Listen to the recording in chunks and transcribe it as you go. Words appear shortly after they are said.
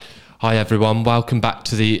Hi everyone, welcome back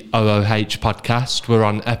to the OOH podcast. We're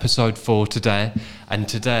on episode 4 today, and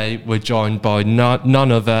today we're joined by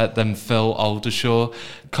none other than Phil Oldershaw,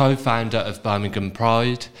 co-founder of Birmingham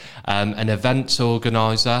Pride, an events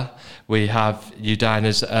organiser. We have you down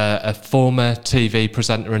as a former TV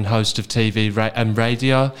presenter and host of TV and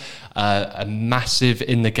radio, a massive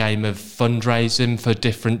in the game of fundraising for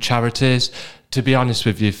different charities. To be honest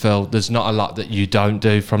with you, Phil, there's not a lot that you don't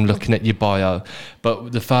do from looking at your bio.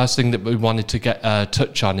 But the first thing that we wanted to get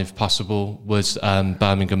touch on, if possible, was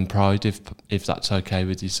Birmingham Pride, if that's okay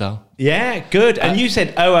with yourself. Yeah, good. And you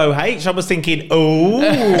said OOH. I was thinking,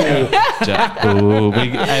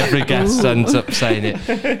 every guest ends up saying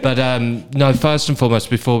it. But no, first and foremost,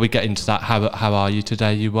 before we get into that, how are you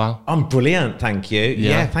today? You well? I'm brilliant, thank you.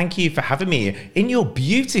 Yeah, thank you for having me in your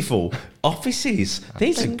beautiful offices.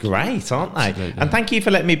 These are great, aren't they? Absolutely. And thank you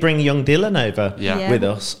for letting me bring young Dylan over with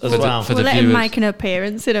us as well. We'll let him make an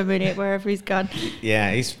appearance in a minute wherever he's gone.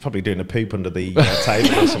 Yeah, he's probably doing a poop under the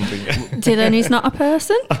table or something. Dylan is not a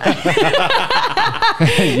person.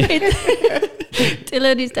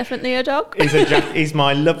 Dylan is definitely a dog. He's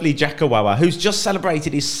my lovely Jackawawa who's just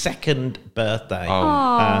celebrated his 2nd birthday.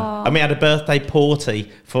 And we had a birthday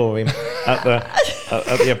party for him at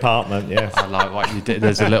the apartment. Yes, I like what you did.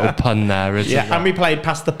 There's a little pun there, isn't there? And we played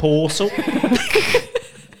Past the Portal.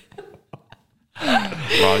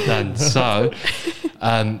 Right then, so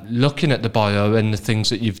looking at the bio and the things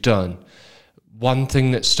that you've done, one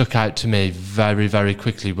thing that stuck out to me very, very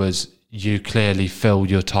quickly was you clearly fill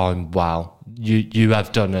your time well. You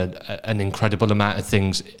have done an incredible amount of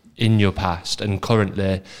things in your past and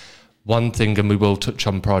currently. One thing, and we will touch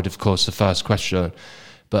on Pride, of course, the first question,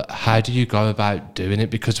 but how do you go about doing it?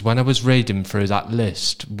 Because when I was reading through that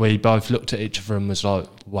list, we both looked at each other and was like,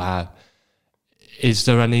 wow, is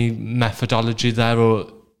there any methodology there,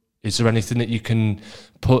 or is there anything that you can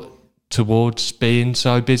put towards being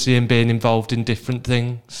so busy and being involved in different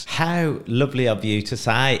things? How lovely of you to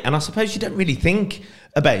say. And I suppose you don't really think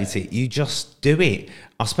about it, you just do it.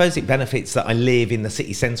 I suppose it benefits that I live in the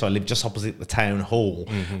city centre. I live just opposite the town hall,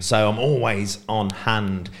 so I'm always on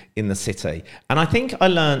hand in the city. And I think I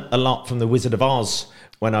learned a lot from the Wizard of Oz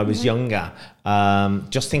when I was younger,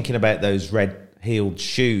 just thinking about those red-heeled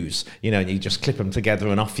shoes, and you just clip them together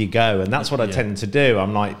and off you go. And that's what I tend to do.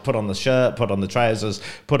 I'm like, put on the shirt, put on the trousers,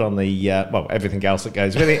 put on the everything else that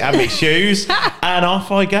goes with it, and my shoes, and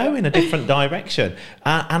off I go in a different direction.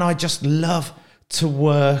 And I just love to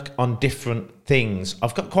work on different things.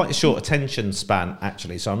 I've got quite a short attention span,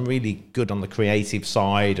 actually, so I'm really good on the creative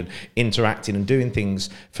side and interacting and doing things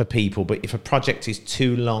for people. But if a project is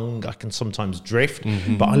too long, I can sometimes drift.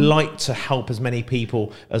 But I like to help as many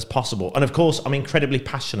people as possible. And of course, I'm incredibly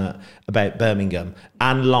passionate about Birmingham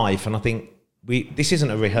and life. And I think this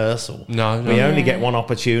isn't a rehearsal. No. We only get one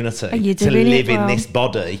opportunity to live in this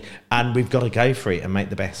body, and we've got to go for it and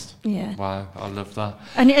make the best. Yeah. Wow, I love that.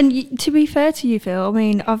 And to be fair to you, Phil, I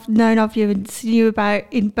mean, I've known of you and seen you about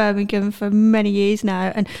in Birmingham for many years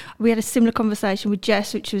now, and we had a similar conversation with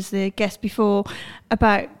Jess, which was the guest before,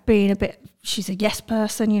 about being a bit. She's a yes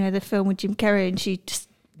person, the film with Jim Carrey, and she just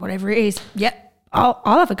whatever it is, I'll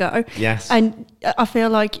have a go. Yes. And I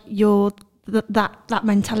feel like you're that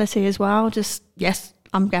mentality as well. Just yes,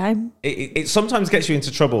 I'm game. It sometimes gets you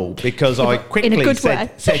into trouble because I quickly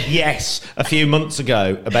said yes a few months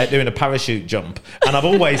ago about doing a parachute jump, and I've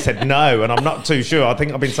always said no, and I'm not too sure. I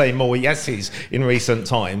think I've been saying more yeses in recent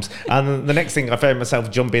times, and the next thing I found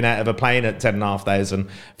myself jumping out of a plane at 10,500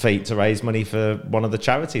 feet to raise money for one of the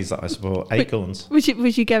charities that I support, Acorns. Was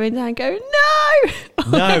you going down going, no?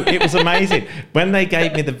 No, it was amazing. When they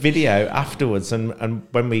gave me the video afterwards and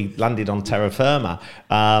when we landed on terra firma,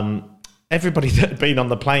 everybody that had been on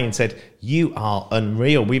the plane said, you are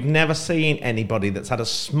unreal. We've never seen anybody that's had a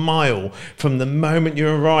smile from the moment you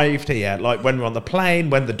arrived here. Like when we're on the plane,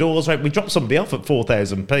 when the doors open, we dropped somebody off at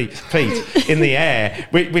 4,000 feet in the air,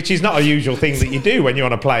 which is not a usual thing that you do when you're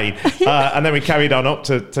on a plane. And then we carried on up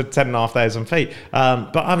to 10,500 feet.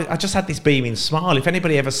 But I just had this beaming smile. If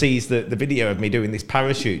anybody ever sees the video of me doing this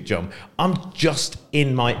parachute jump, I'm just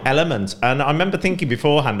in my element. And I remember thinking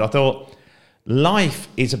beforehand, I thought, life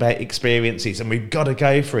is about experiences and we've got to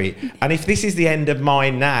go for it. And if this is the end of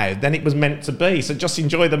mine now, then it was meant to be. So just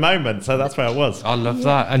enjoy the moment. So that's where I was. I love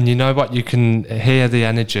that. And you know what? You can hear the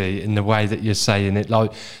energy in the way that you're saying it.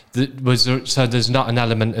 Like, so there's not an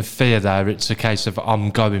element of fear there. It's a case of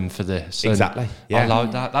I'm going for this. Exactly. Yeah. I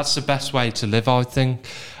like that. That's the best way to live, I think.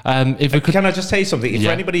 Can I just tell you something? For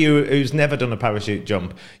anybody who's never done a parachute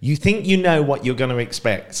jump, you think you know what you're going to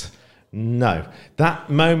expect No. That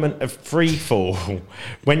moment of free fall,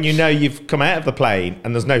 when you know you've come out of the plane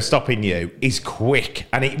and there's no stopping you, is quick.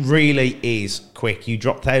 And it really is quick. You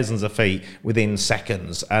drop thousands of feet within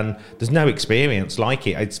seconds, and there's no experience like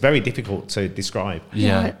it. It's very difficult to describe.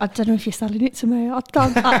 Yeah, I don't know if you're selling it to me. I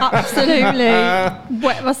absolutely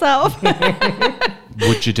wet myself.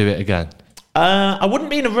 Would you do it again? I wouldn't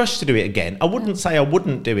be in a rush to do it again. I wouldn't say I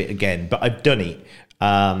wouldn't do it again, but I've done it.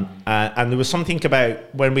 And there was something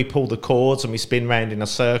about when we pull the cords and we spin round in a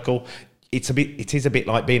circle. It is a bit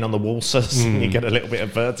like being on the waltzers. You get a little bit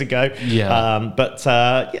of vertigo. Yeah. But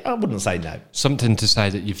I wouldn't say no. Something to say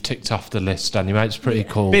that you've ticked off the list anyway. It's pretty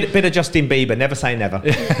cool. Bit of Justin Bieber. Never say never.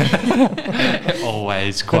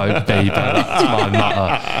 Always quote Bieber. That's my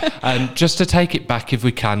motto. Just to take it back, if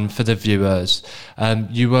we can, for the viewers,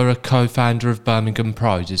 you were a co-founder of Birmingham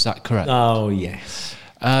Pride. Is that correct? Oh yes.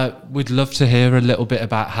 We'd love to hear a little bit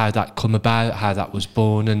about how that come about, how that was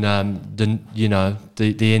born, and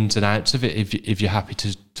the ins and outs of it. If you're happy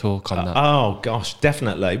to talk on that. Oh gosh,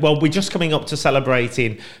 definitely. Well, we're just coming up to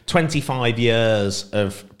celebrating 25 years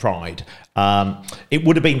of Pride. It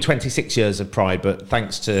would have been 26 years of Pride, but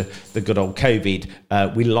thanks to the good old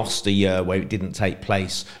COVID, we lost a year where it didn't take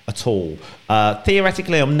place at all.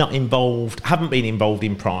 Theoretically, I'm not involved, haven't been involved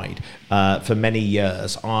in Pride for many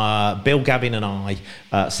years. Bill Gavin and I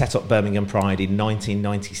set up Birmingham Pride in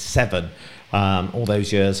 1997. All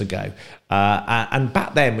those years ago. And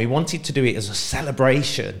back then we wanted to do it as a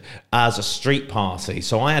celebration, as a street party.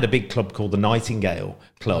 So I had a big club called the Nightingale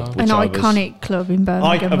Club. An iconic club in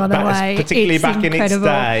Birmingham, by the way. Particularly it's back incredible.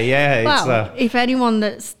 In its day. Yeah. Well, if anyone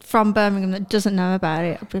that's from Birmingham that doesn't know about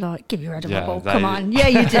it, I'd be like, give your head a bubble. Come on. Yeah,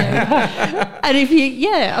 you do. And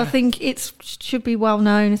I think it should be well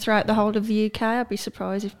known throughout the whole of the UK. I'd be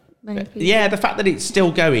surprised if yeah, the fact that it's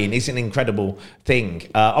still going is an incredible thing.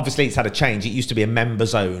 Obviously, it's had a change. It used to be a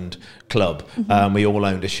members-owned club. We all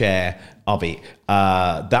owned a share of it.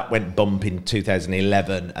 That went bump in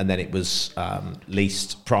 2011, and then it was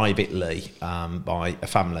leased privately by a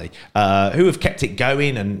family who have kept it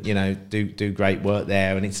going and do great work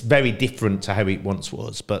there. And it's very different to how it once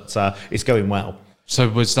was, but it's going well. So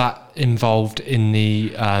was that involved in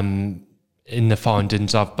the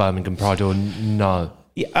findings of Birmingham Pride, or no?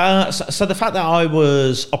 So the fact that I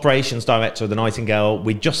was operations director of the Nightingale,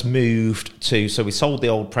 we just moved so we sold the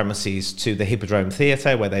old premises to the Hippodrome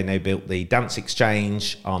Theatre, where they now built the Dance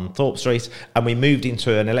Exchange on Thorpe Street, and we moved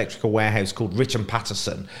into an electrical warehouse called Rich and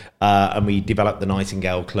Patterson, and we developed the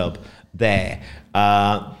Nightingale Club there.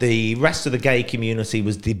 The rest of the gay community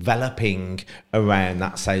was developing around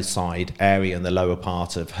that south side area and the lower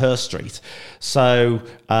part of Her Street. So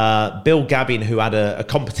Bill Gavin, who had a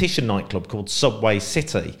competition nightclub called Subway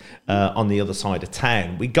City on the other side of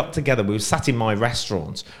town, we got together. We were sat in my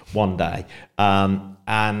restaurant one day,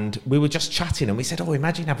 and we were just chatting, and we said, oh,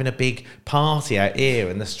 imagine having a big party out here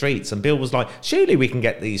in the streets. And Bill was like, surely we can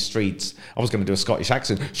get these streets, I was going to do a Scottish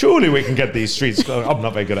accent, surely we can get these streets, I'm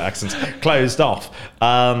not very good at accents, closed off.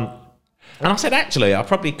 And I said, actually, I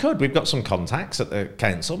probably could. We've got some contacts at the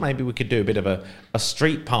council. Maybe we could do a bit of a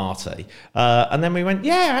street party. And then we went,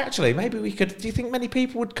 yeah, actually, maybe we could. Do you think many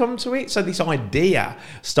people would come to it? So this idea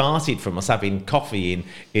started from us having coffee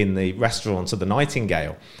in the restaurant of the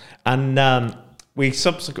Nightingale. And we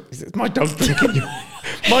subsequently... My dog drinking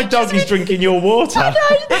My dog is drinking your water. I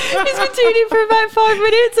know. He's been doing it for about 5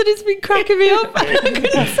 minutes and it's been cracking me up. I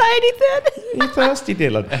couldn't say anything. You're thirsty,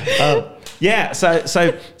 Dylan. Yeah, so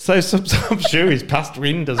I'm sure he's past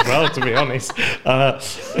wind as well, to be honest.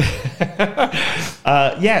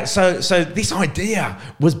 So this idea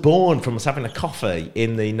was born from us having a coffee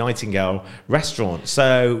in the Nightingale restaurant.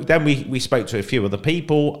 So then we spoke to a few other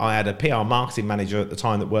people. I had a PR marketing manager at the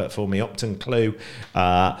time that worked for me, Upton Clue,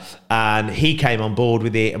 and he came on board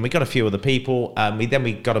with it, and we got a few other people. We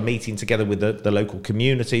got a meeting together with the local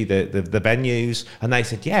community, the venues, and they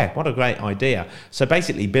said, yeah, what a great idea. So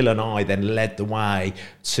basically, Bill and I then led the way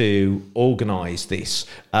to organise this.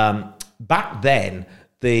 Back then,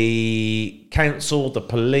 the council, the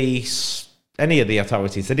police, any of the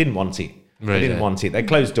authorities, they didn't want it. They didn't want it. They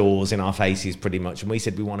closed doors in our faces pretty much. And we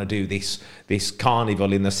said, we want to do this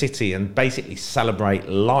carnival in the city and basically celebrate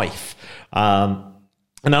life.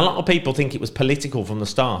 And a lot of people think it was political from the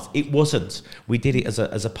start. It wasn't. We did it as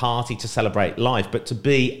a party to celebrate life, but to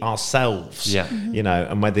be ourselves. Yeah. You know,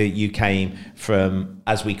 and whether you came from,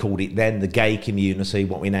 as we called it then, the gay community,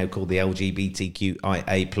 what we now call the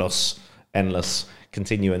LGBTQIA plus endless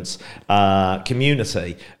continuance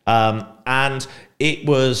community. And it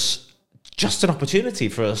was just an opportunity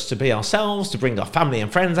for us to be ourselves, to bring our family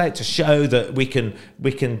and friends out, to show that we can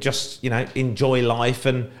just, enjoy life,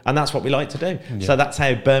 and that's what we like to do. Yeah. So that's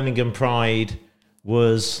how Birmingham Pride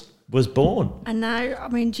was born. And now, I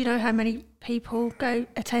mean, do you know how many people go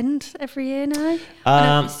attend every year now? I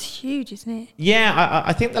know it's huge, isn't it? Yeah,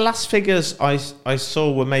 I think the last figures I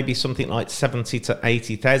saw were maybe something like 70 to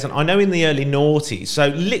 80,000. I know in the early noughties. So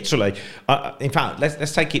literally, in fact,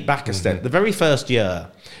 let's take it back a step. The very first year,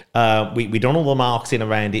 we done all the marketing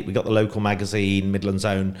around it. We got the local magazine, Midlands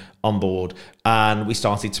Own, on board, and we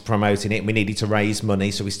started to promoting it. We needed to raise money,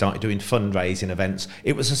 so we started doing fundraising events.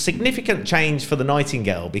 It was a significant change for the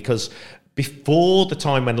Nightingale, because before the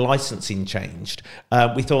time when licensing changed,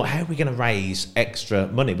 we thought, how are we going to raise extra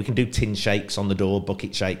money? We can do tin shakes on the door,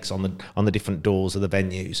 bucket shakes on the different doors of the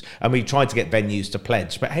venues. And we tried to get venues to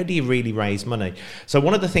pledge, but how do you really raise money? So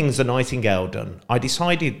one of the things the Nightingale done, I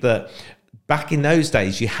decided that back in those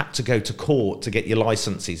days, you had to go to court to get your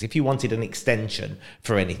licenses. If you wanted an extension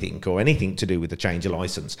for anything, or anything to do with the change of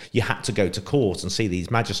license, you had to go to court and see these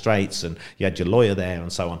magistrates, and you had your lawyer there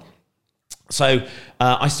and so on. So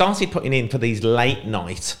I started putting in for these late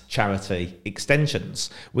night charity extensions,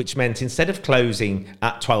 which meant instead of closing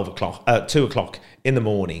at 2 o'clock in the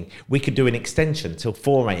morning, we could do an extension till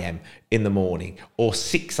 4 a.m. in the morning, or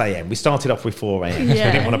 6 a.m. We started off with 4 a.m. because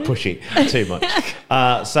we didn't want to push it too much.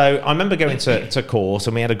 So I remember going to court,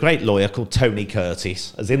 and we had a great lawyer called Tony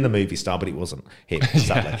Curtis, as in the movie star, but it wasn't him,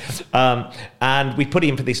 sadly. And we put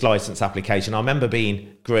in for this licence application. I remember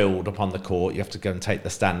being grilled upon the court. You have to go and take the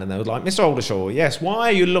stand, and they were like, Mr. Oldershaw, yes, why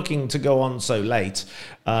are you looking to go on so late?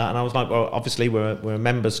 And I was like, well, obviously we're a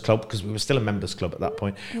members club, because we were still a members club at that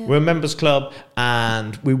point. Yeah. We're a members club,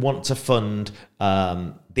 and we want to fund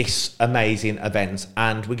this amazing event,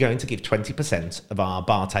 and we're going to give 20% of our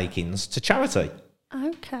bar takings to charity.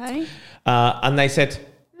 Okay. And they said,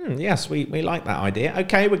 yes, we like that idea.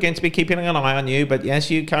 Okay, we're going to be keeping an eye on you, but yes,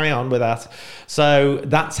 you carry on with that. So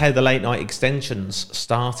that's how the late night extensions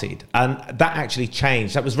started. And that actually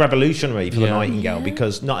changed. That was revolutionary for the Nightingale,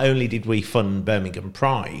 because not only did we fund Birmingham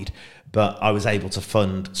Pride, but I was able to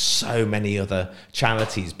fund so many other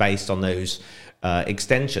charities based on those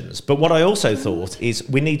extensions. But what I also thought is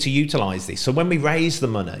we need to utilise this. So when we raise the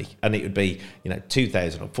money, and it would be,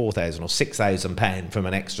 £2,000 or £4,000 or £6,000 from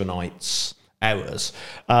an extra night's hours,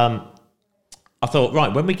 I thought,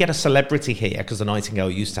 right, when we get a celebrity here, because the Nightingale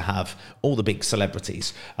used to have all the big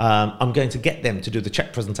celebrities, I'm going to get them to do the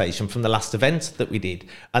cheque presentation from the last event that we did,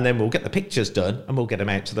 and then we'll get the pictures done, and we'll get them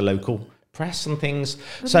out to the local press and things.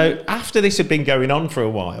 So after this had been going on for a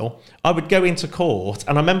while, I would go into court,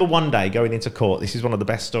 and I remember one day going into court. This is one of the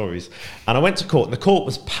best stories. And I went to court, and the court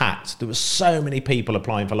was packed. There were so many people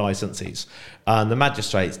applying for licenses, and the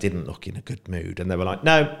magistrates didn't look in a good mood, and they were like,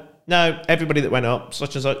 no, everybody that went up,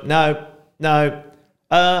 such and such, no.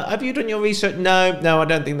 Have you done your research? No, I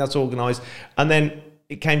don't think that's organised. And then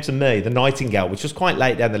it came to me, the Nightingale, which was quite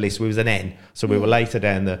late down the list. We was an N, so we were later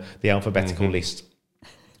down the alphabetical list.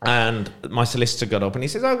 And my solicitor got up and he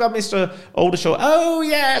says, oh, God, Mr. Oldershaw. Oh,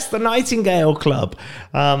 yes, the Nightingale Club.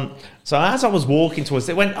 So as I was walking towards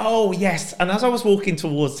it, went, oh, yes. And as I was walking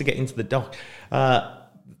towards to get into the dock,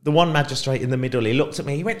 the one magistrate in the middle, he looked at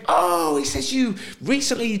me. He went, oh, he says, you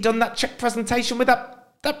recently done that cheque presentation with that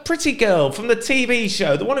pretty girl from the TV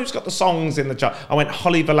show, the one who's got the songs in the chart. I went,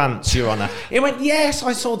 Holly Valance, Your Honour. He went, yes,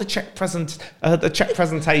 I saw the cheque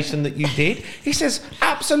presentation that you did. He says,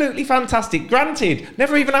 absolutely fantastic. Granted,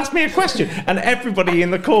 never even asked me a question. And everybody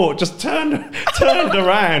in the court just turned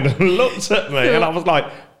around and looked at me, and I was like,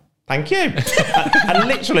 thank you. And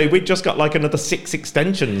literally, we'd just got like another 6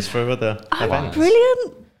 extensions for other events.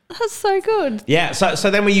 Brilliant. That's so good. Yeah,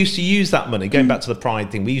 so then we used to use that money, going back to the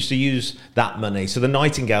Pride thing, we used to use that money. So the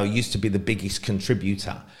Nightingale used to be the biggest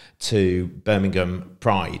contributor to Birmingham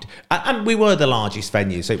Pride. And we were the largest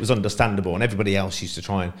venue, so it was understandable, and everybody else used to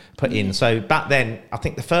try and put in. So back then, I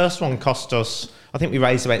think the first one cost us, I think we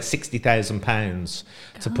raised about £60,000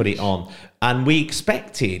 to put it on. And we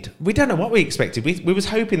don't know what we expected. We was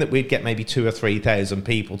hoping that we'd get maybe 2,000 or 3,000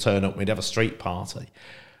 people turn up and we'd have a street party.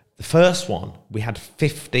 The first one, we had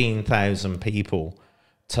 15,000 people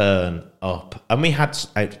turn up, and we had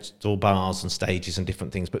outdoor bars and stages and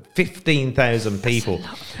different things, but 15,000 people. That's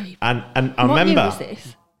a lot of people. And I What remember year was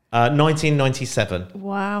this? 1997.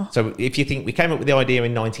 Wow. So if you think we came up with the idea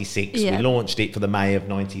in 96, we launched it for the May of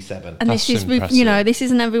 97. And That's this is, impressive. this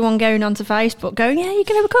isn't everyone going onto Facebook going, yeah, you're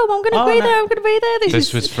going to come, I'm going to be there, I'm going to be there.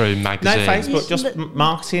 This was through No, magazines. Facebook, just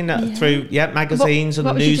marketing through magazines and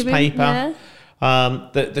the what was you doing? newspaper. Yeah.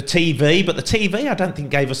 The TV, but the TV I don't think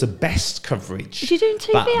gave us the best coverage. Was you doing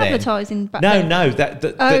back TV then. advertising back then? No,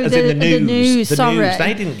 as in the news. Sorry.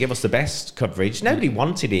 They didn't give us the best coverage. Nobody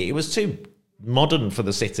wanted it. It was too modern for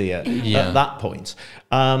the city at that point.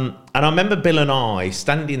 And I remember Bill and I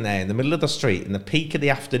standing there in the middle of the street in the peak of the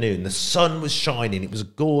afternoon. The sun was shining. It was a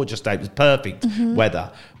gorgeous day. It was perfect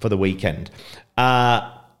weather for the weekend.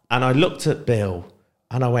 And I looked at Bill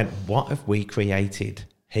and I went, what have we created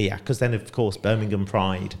here? Because then, of course, Birmingham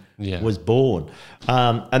Pride was born.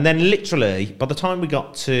 And then literally, by the time we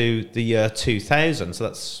got to the year 2000, so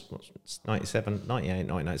that's 97, 98,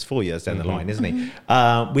 99, it's 4 years down the line, isn't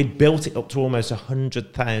it? We'd built it up to almost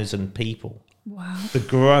 100,000 people. Wow. The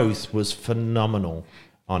growth was phenomenal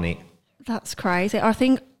on it. That's crazy. I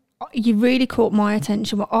think you really caught my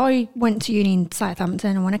attention. Well, I went to uni in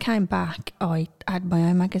Southampton, and when I came back, I had my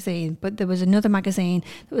own magazine. But there was another magazine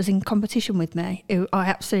that was in competition with me, who I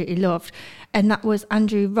absolutely loved, and that was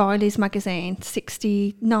Andrew Riley's magazine,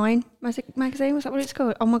 69 magazine. Was that what it's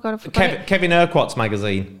called? Oh my god, I forgot it. Kevin Urquhart's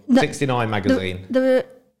magazine, 69 magazine.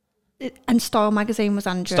 And Style magazine was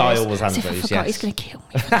Andrew's. Style was As if I Andrew's, forgot. yes. He's going to kill me.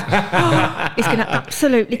 He's going to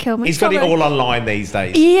absolutely kill me. He's got it all online these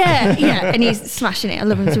days. Yeah, and he's smashing it. I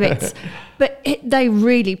love him to bits. But they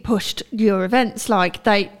really pushed your events. Like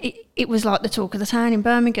it was like the talk of the town in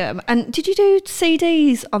Birmingham. And did you do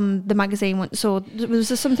CDs on the magazine once, or was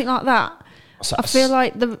there something like that? I feel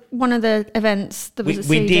like one of the events there was a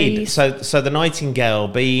CD. We did. So the Nightingale,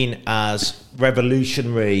 being as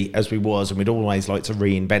revolutionary as we was, and we'd always like to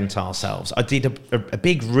reinvent ourselves, I did a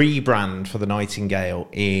big rebrand for the Nightingale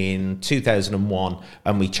in 2001,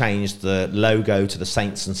 and we changed the logo to the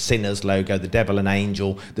Saints and Sinners logo, the devil and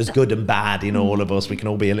angel. There's good and bad in all of us. We can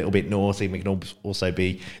all be a little bit naughty, and we can also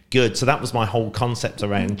be good. So that was my whole concept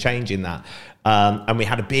around changing that. And we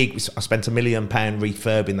had I spent £1 million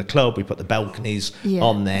refurbing the club. We put the balconies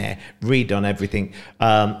on there, redone everything.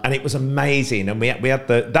 And it was amazing. And we had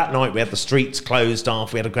that night, we had the streets closed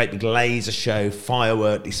off. We had a great big laser show,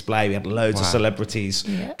 firework display. We had loads of celebrities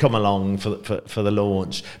come along for the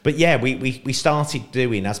launch. But yeah, we started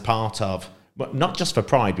doing, as part of, but not just for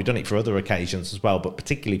Pride, we've done it for other occasions as well, but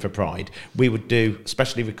particularly for Pride, we would do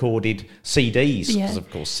specially recorded CDs, because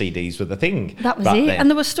of course CDs were the thing. That was it.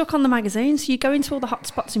 And they were stuck on the magazine. So you go into all the hot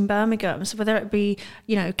spots in Birmingham, so whether it be,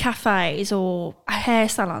 cafes or hair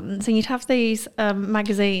salons, and you'd have these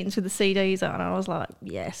magazines with the CDs on. And I was like,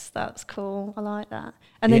 yes, that's cool. I like that.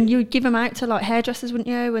 And then you'd give them out to like hairdressers, wouldn't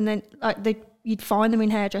you? And then you'd find them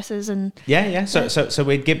in hairdressers and so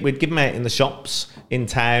we'd give them out in the shops in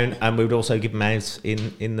town, and we would also give them out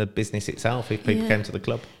in the business itself if people came to the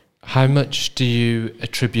club. How much do you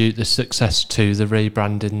attribute the success to the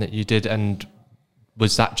rebranding that you did, and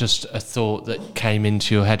was that just a thought that came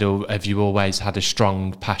into your head, or have you always had a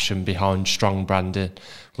strong passion behind strong branding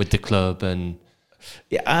with the club? And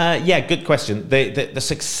good question. The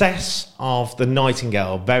success of the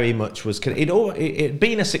Nightingale very much was it had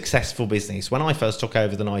been a successful business. When I first took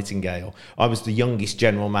over the Nightingale, I was the youngest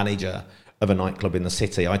general manager of a nightclub in the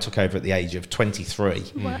city. I took over at the age of 23.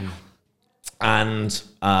 Wow. And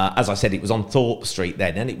as I said, it was on Thorpe Street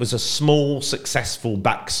then, and it was a small, successful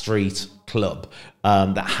backstreet club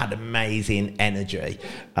that had amazing energy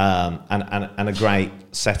and a great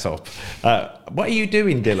setup. What are you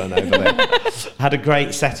doing, Dylan, over there? Had a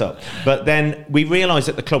great setup. But then we realised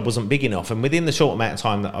that the club wasn't big enough, and within the short amount of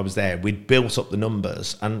time that I was there, we'd built up the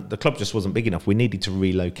numbers, and the club just wasn't big enough. We needed to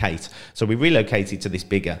relocate. So we relocated to this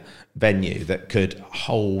bigger venue that could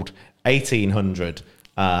hold 1,800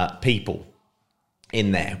 people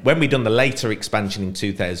in there. When we done the later expansion in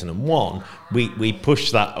 2001, we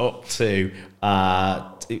pushed that up to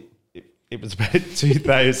it was about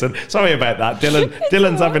 2000. Sorry about that,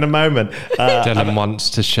 Dylan's having a moment. Dylan wants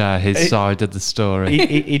to share his side of the story.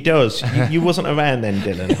 He does. You wasn't around then,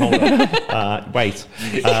 Dylan. Hold on. Wait.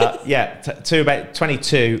 To about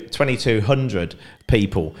 2,200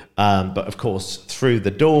 people. But of course, through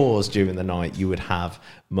the doors during the night, you would have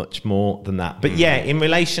much more than that. But in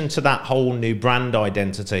relation to that whole new brand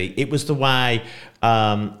identity, it was the way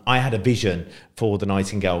I had a vision for the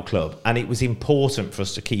Nightingale Club, and it was important for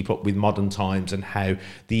us to keep up with modern times and how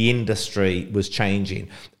the industry was changing.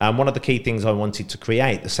 And one of the key things I wanted to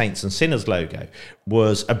create, the Saints and Sinners logo,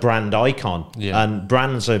 was a brand icon. And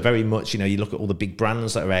brands are very much, you look at all the big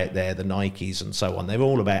brands that are out there, the Nikes and so on, they're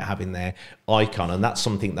all about having their icon, and that's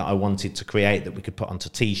something that I wanted to create that we could put onto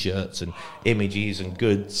t-shirts and images and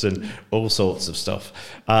goods and all sorts of stuff.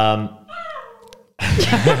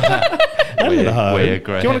 We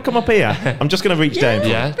agree. Do you want to come up here? I'm just going to reach down.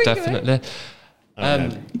 Yeah, definitely.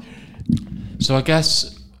 So I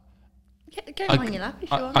guess Get on your lap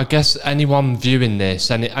if you want. I guess anyone viewing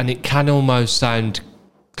this, and it can almost sound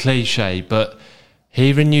cliche, but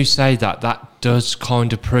hearing you say that does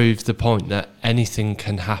kind of prove the point that anything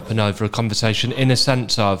can happen over a conversation, in a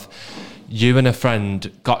sense of you and a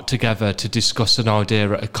friend got together to discuss an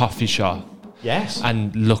idea at a coffee shop. Yes.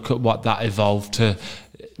 And look at what that evolved to.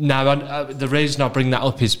 Now, the reason I bring that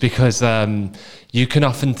up is because you can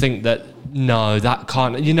often think that, no, that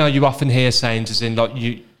can't... you often hear sayings as in, like,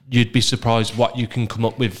 you'd be surprised what you can come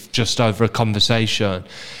up with just over a conversation.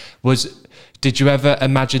 Did you ever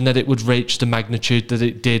imagine that it would reach the magnitude that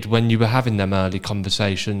it did when you were having them early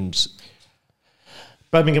conversations?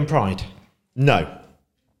 Birmingham Pride? No.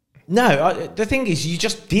 The thing is, you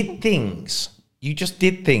just did things.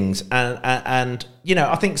 And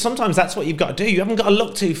I think sometimes that's what you've got to do. You haven't got to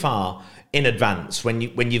look too far in advance when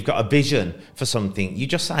you've got a vision for something. You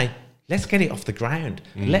just say, let's get it off the ground.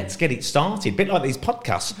 Let's get it started. A bit like these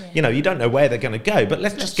podcasts. Yeah. You don't know where they're going to go, but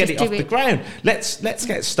let's just get it off the ground. Let's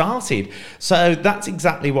get started. So that's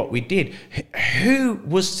exactly what we did. Who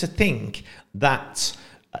was to think that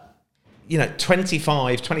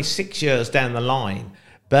 26 years down the line,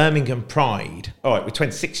 Birmingham Pride, we're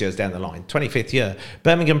 26 years down the line, 25th year,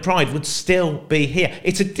 Birmingham Pride would still be here.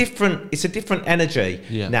 It's a different energy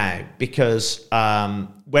now, because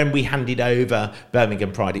when we handed over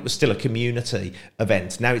Birmingham Pride, it was still a community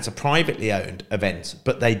event. Now it's a privately owned event,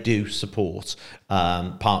 but they do support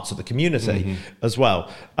parts of the community as well.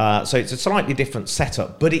 So it's a slightly different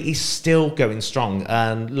setup, but it is still going strong.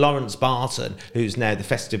 And Lawrence Barton, who's now the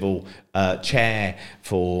festival chair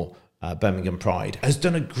for Birmingham Pride, has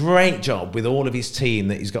done a great job with all of his team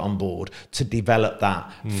that he's got on board to develop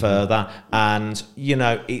that further. And,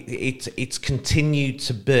 it's continued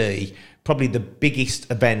to be probably the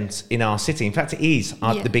biggest event in our city. In fact, it is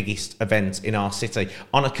the biggest event in our city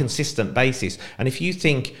on a consistent basis. And if you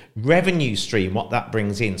think revenue stream, what that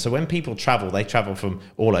brings in. So when people travel, they travel from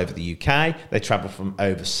all over the UK, they travel from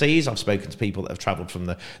overseas. I've spoken to people that have travelled from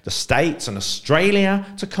the States and Australia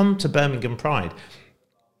to come to Birmingham Pride.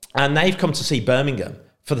 And they've come to see Birmingham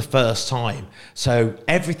for the first time. So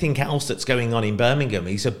everything else that's going on in Birmingham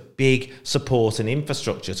is a big support and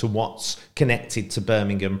infrastructure to what's connected to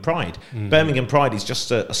Birmingham Pride. Birmingham Pride is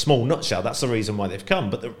just a small nutshell. That's the reason why they've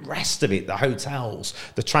come. But the rest of it, the hotels,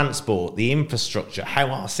 the transport, the infrastructure,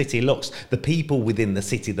 how our city looks, the people within the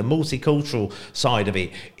city, the multicultural side of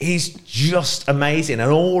it is just amazing.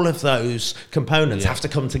 And all of those components have to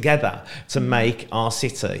come together to make our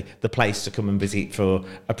city the place to come and visit for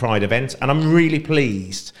a Pride event. And I'm really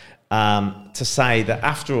pleased to say that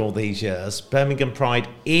after all these years, Birmingham Pride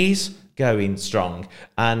is going strong.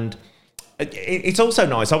 And it's also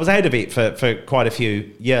nice. I was out of it for quite a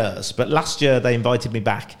few years, but last year they invited me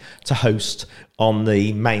back to host on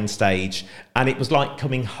the main stage, and it was like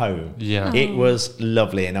coming home. Yeah. It was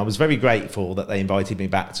lovely, and I was very grateful that they invited me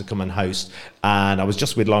back to come and host. And I was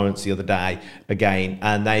just with Lawrence the other day again,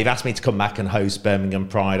 and they've asked me to come back and host Birmingham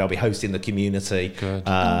Pride. I'll be hosting the community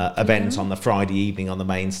event on the Friday evening on the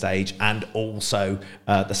main stage, and also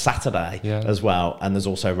the Saturday as well. And there's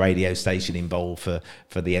also a radio station involved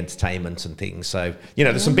for the entertainment and things. So,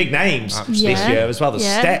 there's some big names this year as well. There's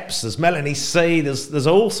Steps, there's Melanie C, there's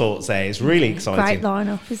all sorts there. It's really exciting. Great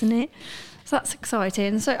lineup, isn't it? So that's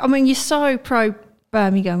exciting. So, you're so pro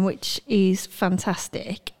Birmingham, which is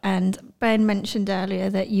fantastic. And Ben mentioned earlier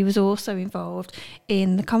that you was also involved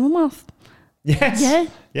in the Commonwealth. Yes.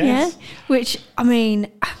 Yeah. Which,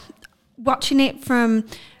 watching it from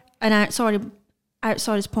an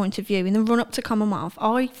outsider's point of view, in the run-up to Commonwealth,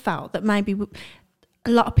 I felt that maybe a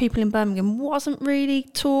lot of people in Birmingham wasn't really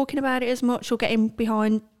talking about it as much or getting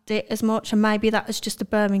behind it as much, and maybe that was just the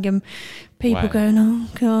Birmingham people going, oh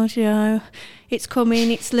God, it's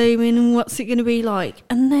coming, it's looming, and what's it going to be like?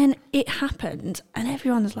 And then it happened, and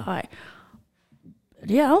everyone was like,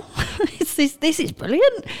 this is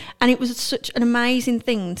brilliant. And it was such an amazing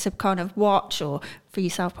thing to kind of watch, or for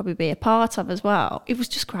yourself probably be a part of as well. It was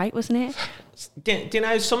just great, wasn't it? Do you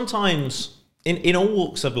know, sometimes in all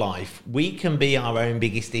walks of life, we can be our own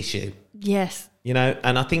biggest issue. Yes.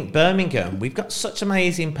 And I think Birmingham, we've got such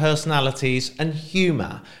amazing personalities and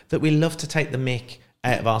humour that we love to take the mick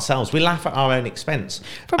out of ourselves. We laugh at our own expense.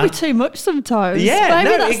 Probably too much sometimes. Yeah.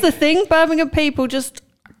 Maybe that's the thing. Birmingham people just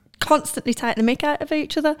constantly take the mick out of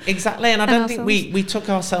each other. Exactly, and I don't think we took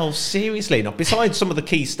ourselves seriously enough. Besides some of the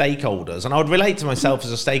key stakeholders, and I would relate to myself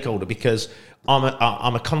as a stakeholder because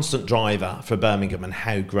I'm a constant driver for Birmingham and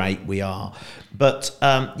how great we are. But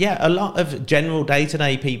a lot of general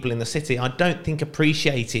day-to-day people in the city, I don't think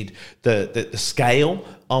appreciated the scale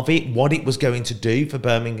of it, what it was going to do for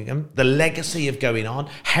Birmingham, the legacy of going on,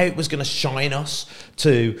 how it was going to shine us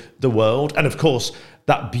to the world, and of course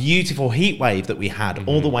that beautiful heat wave that we had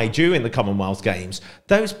all the way during the Commonwealth Games.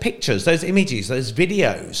 Those pictures, those images, those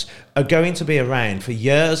videos are going to be around for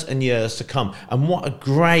years and years to come. And what a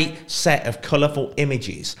great set of colourful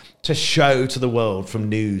images to show to the world from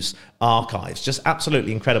news archives. Just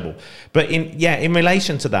absolutely incredible. But in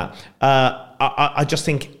relation to that, I just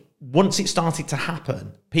think once it started to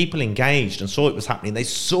happen, people engaged and saw it was happening. They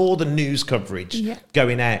saw the news coverage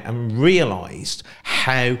going out and realised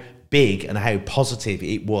how big and how positive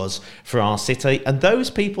it was for our city. And those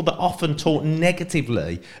people that often talk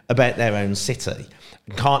negatively about their own city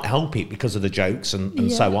and can't help it because of the jokes and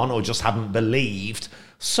so on, or just haven't believed,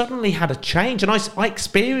 suddenly had a change. And I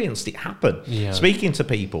experienced it happen, speaking to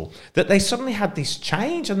people, that they suddenly had this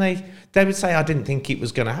change, and they would say, I didn't think it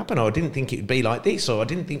was going to happen, or I didn't think it would be like this, or I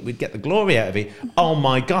didn't think we'd get the glory out of it. Oh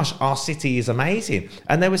my gosh, our city is amazing.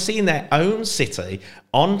 And they were seeing their own city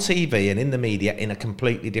on TV and in the media in a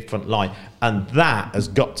completely different light. And that has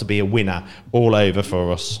got to be a winner all over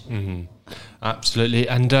for us. Mm-hmm. Absolutely.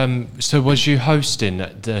 And so was you hosting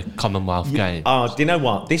the Commonwealth Games? Do you know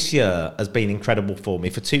what? This year has been incredible for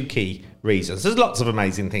me for two key reasons. There's lots of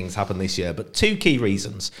amazing things happen this year, but two key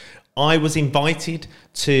reasons. I was invited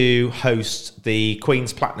to host the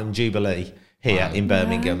Queen's Platinum Jubilee here in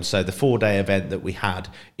Birmingham. Yeah. So the 4-day event that we had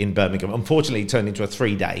in Birmingham, unfortunately it turned into a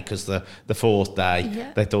 3-day because the fourth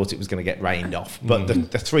day they thought it was going to get rained off. But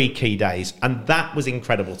the 3 key days, and that was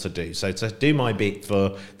incredible to do. So to do my bit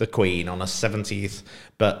for the Queen on a 70th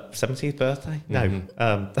birthday? No.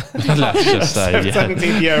 Let's just say,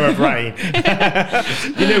 17th year of reign.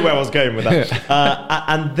 You knew where I was going with that.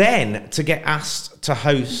 And then to get asked to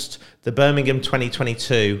host the Birmingham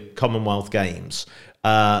 2022 Commonwealth Games.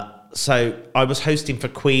 So I was hosting for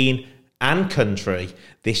Queen and country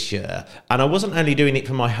this year. And I wasn't only doing it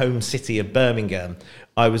for my home city of Birmingham,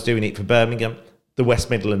 I was doing it for Birmingham, the West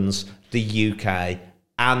Midlands, the UK,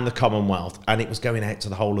 and the Commonwealth. And it was going out to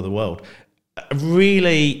the whole of the world. A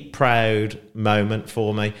really proud moment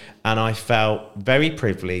for me. And I felt very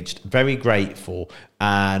privileged, very grateful,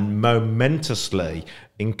 and momentously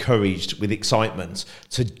encouraged with excitement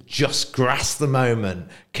to just grasp the moment,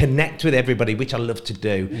 connect with everybody, which I love to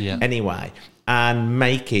do anyway, and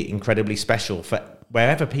make it incredibly special for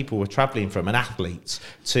wherever people were travelling from, and athletes,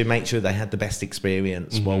 to make sure they had the best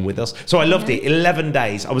experience while with us. So I loved it. 11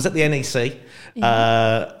 days. I was at the NEC,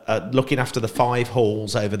 looking after the 5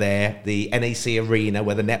 halls over there, the NEC arena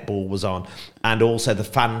where the netball was on, and also the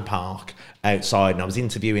fan park outside. And I was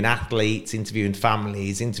interviewing athletes, interviewing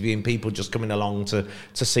families, interviewing people just coming along to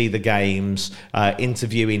see the games,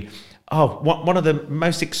 interviewing... one of the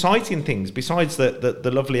most exciting things, besides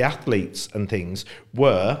the lovely athletes and things,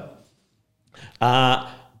 were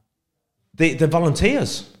the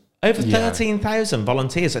volunteers. Over 13,000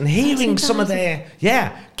 volunteers, and hearing some of their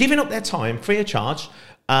giving up their time free of charge.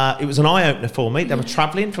 It was an eye-opener for me. They were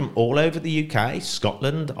travelling from all over the UK,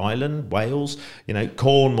 Scotland, Ireland, Wales,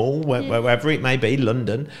 Cornwall, wherever it may be,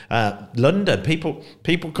 London,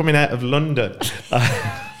 people coming out of London.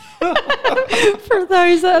 For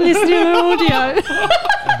those that are listening on audio,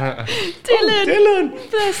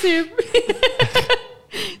 Dylan, bless him.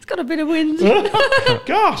 It's got a bit of wind.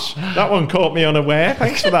 Gosh, that one caught me unaware.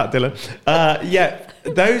 Thanks for that, Dylan.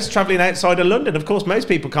 Those travelling outside of London, of course, most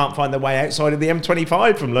people can't find their way outside of the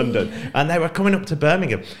M25 from London, and they were coming up to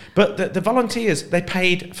Birmingham. But the volunteers, they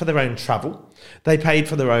paid for their own travel. They paid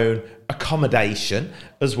for their own accommodation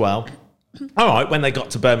as well. All right, when they got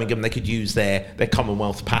to Birmingham, they could use their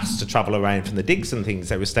Commonwealth pass to travel around from the digs and things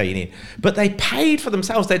they were staying in. But they paid for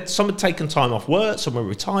themselves. Some had taken time off work, some were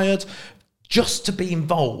retired, just to be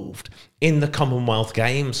involved in the Commonwealth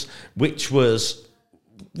Games, which was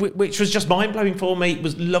just mind-blowing for me. It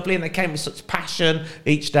was lovely, and they came with such passion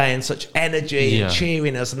each day and such energy and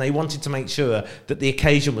cheering us, and they wanted to make sure that the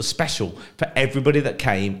occasion was special for everybody that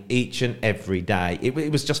came each and every day.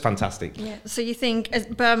 It was just fantastic. Yeah. So you think, as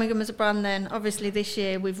Birmingham as a brand then, obviously this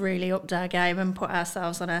year we've really upped our game and put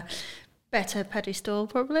ourselves on a better pedestal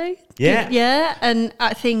probably? Yeah. Yeah, and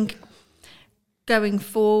I think going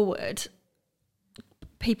forward,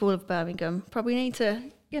 people of Birmingham probably need to,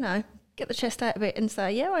 get the chest out a bit and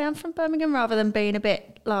say, yeah, I am from Birmingham, rather than being a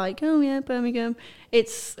bit like, oh yeah, Birmingham.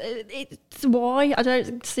 It's why I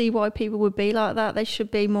don't see why people would be like that. They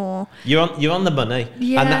should be more. You're on the money,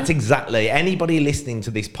 Yeah. and that's exactly anybody listening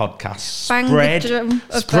to this podcast. Bang Spread the drum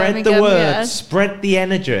of spread the Birmingham, word, yeah. spread the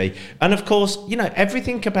energy, and of course,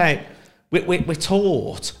 everything about. We're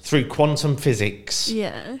taught through quantum physics.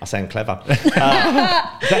 Yeah. I sound clever.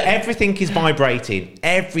 That everything is vibrating.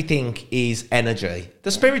 Everything is energy.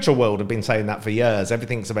 The spiritual world have been saying that for years.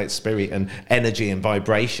 Everything's about spirit and energy and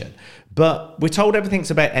vibration. But we're told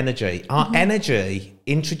everything's about energy. Our energy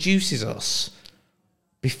introduces us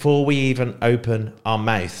before we even open our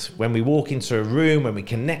mouth. When we walk into a room, when we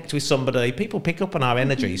connect with somebody, people pick up on our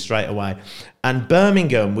energy straight away. And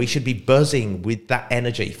Birmingham, we should be buzzing with that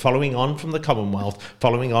energy, following on from the Commonwealth,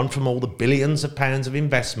 following on from all the billions of pounds of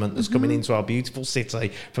investment that's coming into our beautiful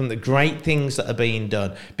city, from the great things that are being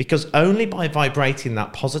done. Because only by vibrating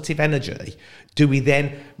that positive energy do we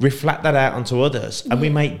then reflect that out onto others, and we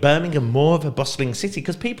make Birmingham more of a bustling city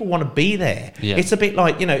because people want to be there. Yeah. It's a bit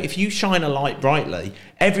like, if you shine a light brightly,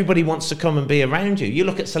 everybody wants to come and be around you. You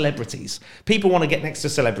look at celebrities. People want to get next to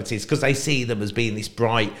celebrities because they see them as being this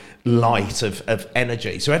bright light of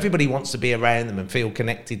energy. So everybody wants to be around them and feel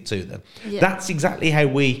connected to them. Yeah. That's exactly how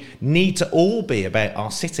we need to all be about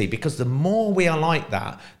our city, because the more we are like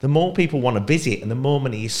that, the more people want to visit, and the more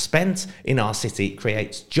money is spent in our city. It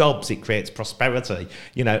creates jobs, it creates prosperity,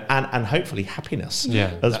 and hopefully happiness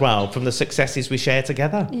as well from the successes we share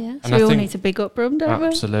together. Yeah, so And we I all think- need to big up Brum, don't we?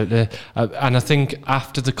 Absolutely. And I think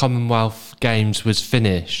after the Commonwealth Games was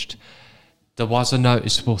finished, there was a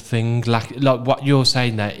noticeable thing, like what you're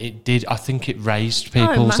saying there, I think it raised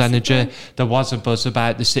people's massively. energy. There was a buzz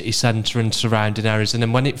about the city centre and surrounding areas, and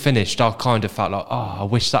then when it finished, I kind of felt like, I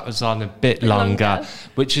wish that was on a bit longer,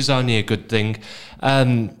 which is only a good thing.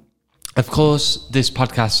 Of course, this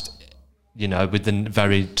podcast, with the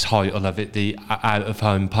very title of it, the Out of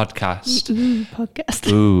Home podcast.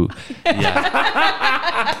 Podcast. Ooh,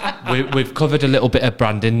 yeah. We've covered a little bit of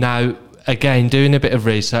branding. Now, again, doing a bit of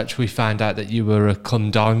research, we found out that you were a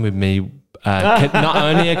Come Dine With Me, not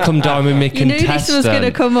only a Come Dine With Me You contestant. knew this was going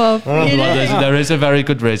to come up. Well, there is a very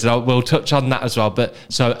good reason. We'll touch on that as well. But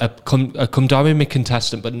so a Come Dine With Me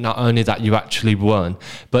contestant, but not only that, you actually won.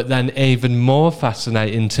 But then even more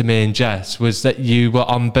fascinating to me and Jess was that you were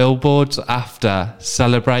on billboards after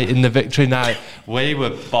celebrating the victory. Now, we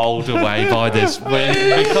were bowled away by this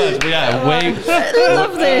because I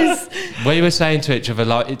love this. we were saying to each other,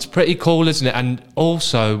 like, it's pretty cool, isn't it? And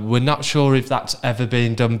also, we're not sure if that's ever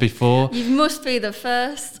been done before. You must be the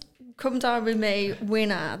first Come Dine With Me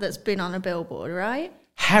winner that's been on a billboard, right?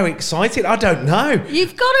 How excited? I don't know.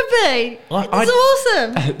 You've got to be.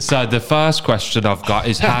 It's awesome. So the first question I've got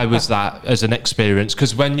is, how was that as an experience?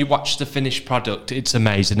 Because when you watch the finished product, it's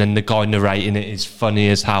amazing, and the guy narrating it is funny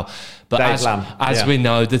as hell. But Dave Lamb, as we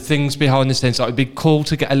know, the things behind the scenes, it'd be cool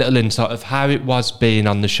to get a little insight of how it was being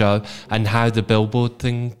on the show and how the billboard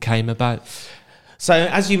thing came about. So,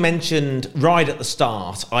 as you mentioned right at the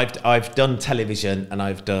start, I've done television and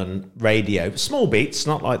I've done radio, small bits,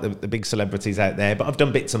 not like the big celebrities out there, but I've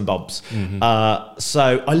done bits and bobs.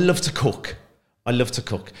 So I love to cook.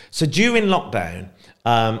 So during lockdown,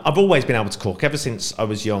 I've always been able to cook ever since I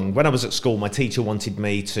was young. When I was at school, my teacher wanted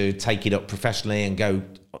me to take it up professionally and go.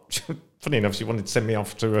 Funny enough, she wanted to send me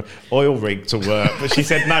off to an oil rig to work, but she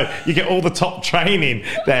said, no, you get all the top training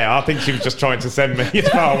there. I think she was just trying to send me as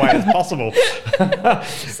far away as possible.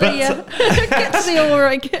 So yeah, get to the oil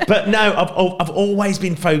rig. But no, I've always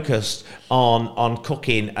been focused on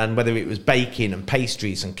cooking, and whether it was baking and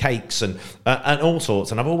pastries and cakes and all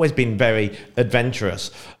sorts. And I've always been very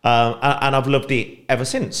adventurous, and I've loved it ever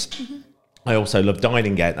since. I also love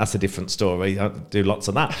dining out. That's a different story. I do lots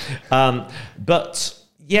of that. But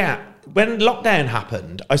yeah, when lockdown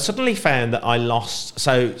happened, I suddenly found that I lost.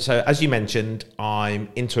 So as you mentioned, I'm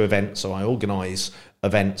into events, so I organise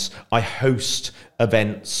events, I host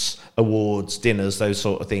events, awards, dinners, those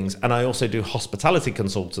sort of things, and I also do hospitality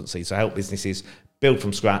consultancy, so help businesses build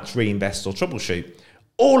from scratch, reinvest, or troubleshoot.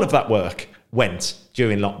 All of that work went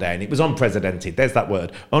during lockdown. It was unprecedented. There's that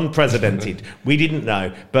word, unprecedented. We didn't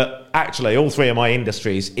know, but actually, all three of my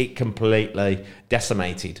industries, it completely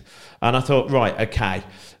decimated. And I thought, right, okay.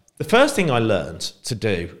 The first thing I learned to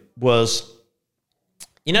do was,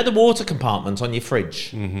 the water compartment on your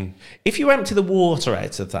fridge. If you empty the water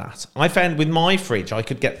out of that, I found with my fridge, I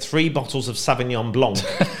could get 3 bottles of Sauvignon Blanc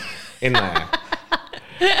in there.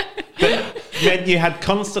 That meant you had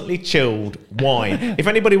constantly chilled wine. If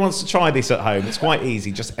anybody wants to try this at home, it's quite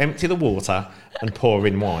easy. Just empty the water and pour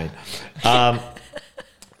in wine.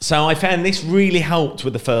 So I found this really helped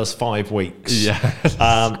with the first 5 weeks.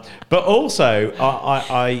 Yeah. But also,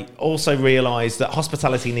 I also realised that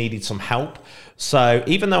hospitality needed some help. So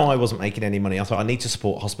even though I wasn't making any money, I thought I need to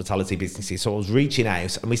support hospitality businesses. So I was reaching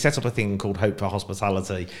out, and we set up a thing called Hope for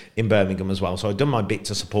Hospitality in Birmingham as well. So I'd done my bit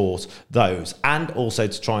to support those, and also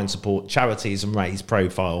to try and support charities and raise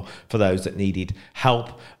profile for those that needed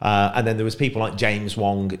help. And then there was people like James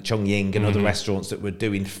Wong at Chung Ying and other restaurants that were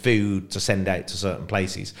doing food to send out to certain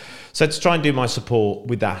places. So to try and do my support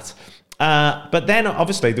with that. But then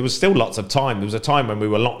obviously there was still lots of time. There was a time when we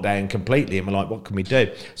were locked down completely and we're like, what can we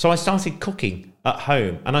do? So I started cooking at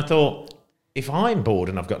home, and I thought, if I'm bored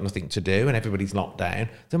and I've got nothing to do and everybody's locked down,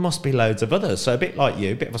 there must be loads of others. So a bit like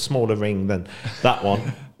you, a bit of a smaller ring than that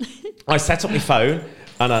one. I set up my phone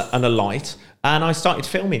and a light, and I started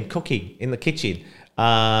filming cooking in the kitchen.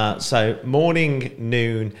 So morning,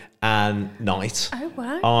 noon and night. Oh,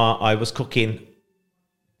 wow. I was cooking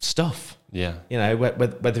stuff. Yeah. You know,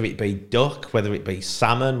 whether it be duck, whether it be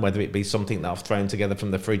salmon, whether it be something that I've thrown together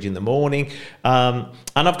from the fridge in the morning. And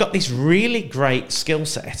I've got this really great skill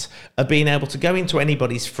set of being able to go into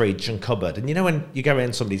anybody's fridge and cupboard. And you know, when you go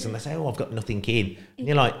around somebody's and they say, oh, I've got nothing in. And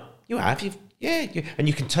you're like, and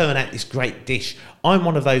you can turn out this great dish. I'm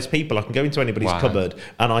one of those people. I can go into anybody's cupboard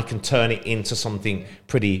and I can turn it into something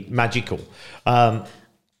pretty magical.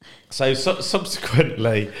 So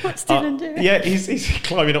subsequently... What's Dylan doing? Yeah, he's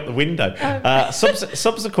climbing up the window.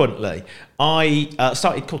 Subsequently, I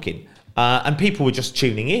started cooking, and people were just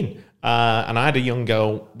tuning in. And I had a young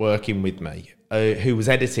girl working with me who was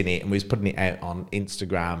editing it and was putting it out on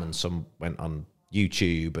Instagram, and some went on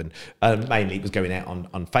YouTube, and mainly it was going out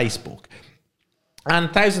on Facebook.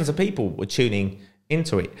 And thousands of people were tuning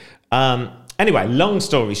into it. Anyway, long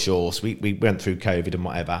story short, we went through COVID and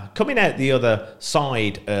whatever. Coming out the other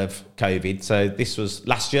side of COVID, so this was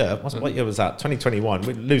last year. What year was that? 2021.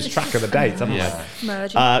 We lose track of the dates, haven't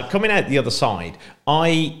we? Coming out the other side,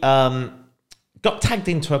 I got tagged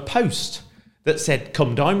into a post that said,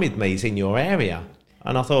 come dine with me's in your area.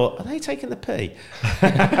 And I thought, are they taking the pee?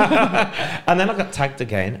 And then I got tagged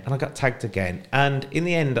again, and I got tagged again. And in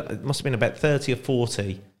the end, it must have been about 30 or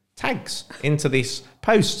 40 tags into this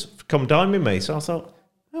post, come dine with me. So I thought,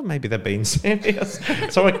 oh, maybe they're being serious.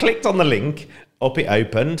 So I clicked on the link, up it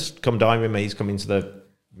opened, come dine with me, he's coming to the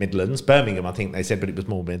Midlands, Birmingham, I think they said, but it was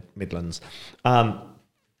more Midlands.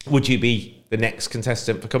 Would you be the next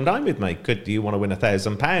contestant for come dine with me? Do you want to win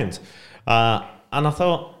 £1,000? And I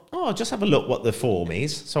thought, I'll just have a look what the form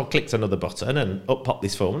is. So I clicked another button and up popped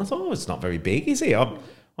this form. And I thought, it's not very big, is it?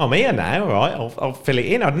 I'm here now, all right, I'll fill it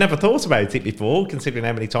in. I'd never thought about it before, considering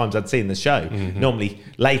how many times I'd seen the show. Normally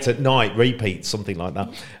late at night, repeats, something like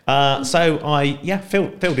that. So I,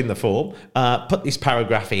 filled in the form, put this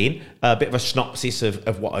paragraph in, a bit of a synopsis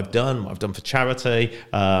of what I've done for charity,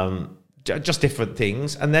 just different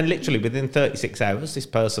things. And then literally within 36 hours, this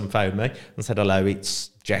person phoned me and said, hello, it's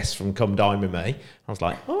Jess from Come Dine With Me. I was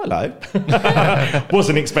like, oh, hello.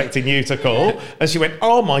 Wasn't expecting you to call. And she went,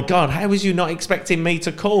 oh my God, how was you not expecting me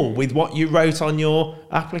to call with what you wrote on your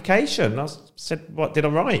application? I said, what did I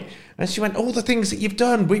write? And she went, all the things that you've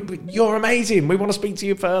done. You're amazing. We want to speak to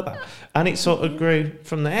you further. And it sort of grew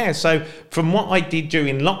from there. So from what I did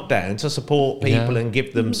during lockdown to support people and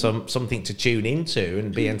give them something to tune into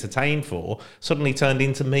and be entertained for, suddenly turned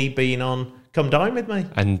into me being on Come Dine With Me.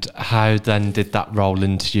 And how then did that roll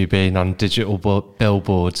into you being on digital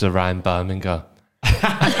billboards around Birmingham?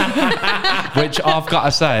 Which I've got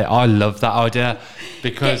to say, I love that idea,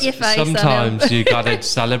 because sometimes you got to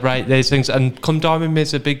celebrate these things. And Come Dine With Me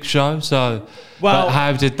is a big show, so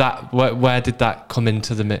how did that? Where did that come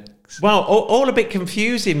into the mix? Well, all a bit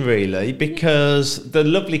confusing, really, because the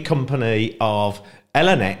lovely company of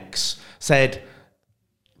LNX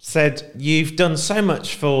said, you've done so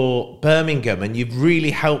much for Birmingham and you've really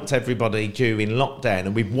helped everybody during lockdown,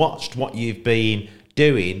 and we've watched what you've been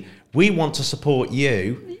doing. We want to support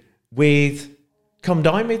you with Come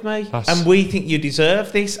Dine With Me. And we think you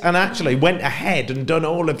deserve this. And actually went ahead and done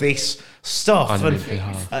all of this stuff.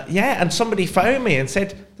 And somebody phoned me and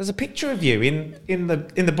said, there's a picture of you in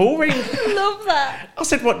the ball ring. Love that. I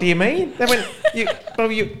said, what do you mean? They went,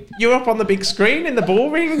 you're up on the big screen in the ball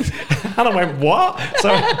ring. And I went, what?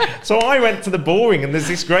 So I went to the ball ring, and there's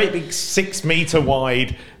this great big 6 metre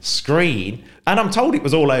wide screen, and I'm told it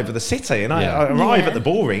was all over the city. And I arrive at the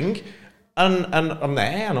ball ring, and I'm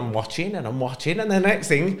there, and I'm watching, and the next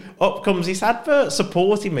thing, up comes this advert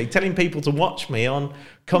supporting me, telling people to watch me on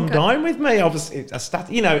Come Dine With Me. Obviously,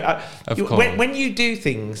 when you do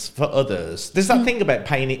things for others, there's that thing about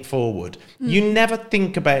paying it forward. You never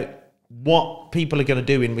think about what people are going to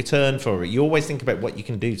do in return for it. You always think about what you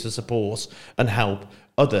can do to support and help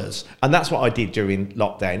others. And that's what I did during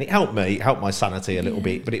lockdown. It helped me, it helped my sanity a little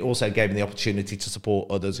bit, but it also gave me the opportunity to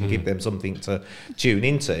support others and give them something to tune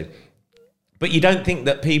into. But you'd never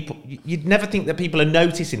think that people are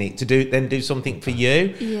noticing it to do something for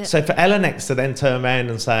you. Yeah. So for Elenex to then turn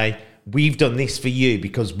around and say, we've done this for you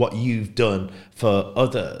because what you've done for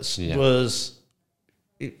others was,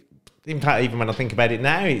 in fact, even when I think about it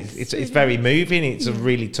now, it's very moving. It's a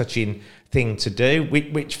really touching thing to do,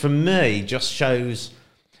 which for me just shows,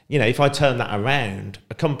 if I turn that around,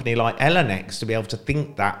 a company like Elenex to be able to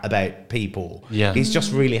think that about people is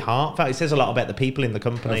just really heartfelt. It says a lot about the people in the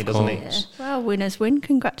company, doesn't it? Yeah. Well, winners win.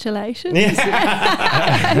 Congratulations.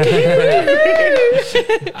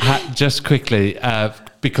 Just quickly,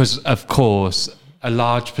 because of course, a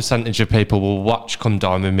large percentage of people will watch Come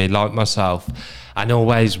Dine With Me, like myself, and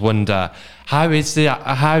always wonder, how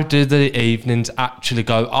do the evenings actually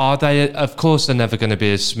go? Are they, of course, they're never going to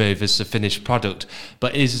be as smooth as the finished product,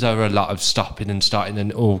 but is there a lot of stopping and starting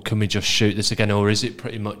and, can we just shoot this again? Or is it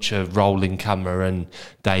pretty much a rolling camera and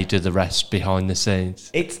they do the rest behind the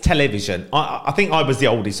scenes? It's television. I think I was the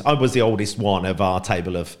oldest one of our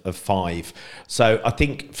table of 5. So I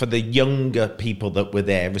think for the younger people that were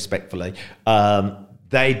there, respectfully,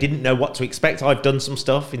 they didn't know what to expect. I've done some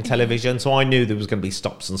stuff in television, so I knew there was going to be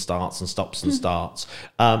stops and starts and stops and starts.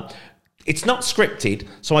 It's not scripted,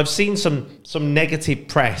 so I've seen some negative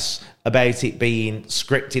press about it being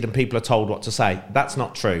scripted and people are told what to say. That's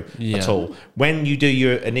not true at all. When you do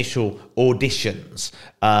your initial auditions,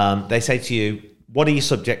 they say to you, what are your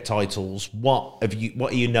subject titles? What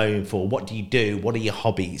are you known for? What do you do? What are your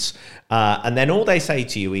hobbies? And then all they say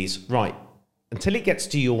to you is, right, until it gets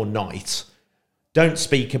to your night, don't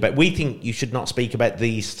speak about, we think you should not speak about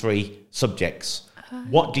these 3 subjects.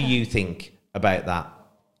 What do you think about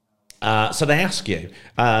that? So they ask you,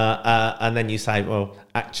 and then you say, well,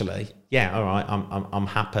 actually, yeah, all right, I'm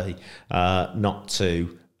happy not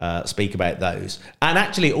to speak about those. And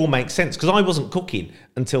actually it all makes sense because I wasn't cooking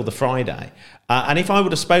until the Friday. And if I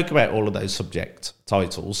would have spoke about all of those subject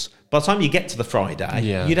titles, by the time you get to the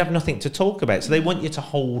Friday, you'd have nothing to talk about. So they want you to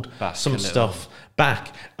hold some stuff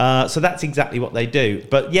back. So that's exactly what they do.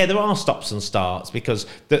 But yeah, there are stops and starts because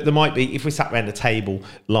there might be, if we sat around a table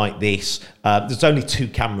like this, there's only 2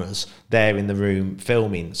 cameras there in the room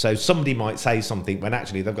filming. So somebody might say something when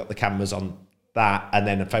actually they've got the cameras on that and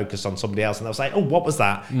then a focus on somebody else and they'll say, oh, what was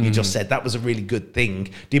that you just said? That was a really good thing.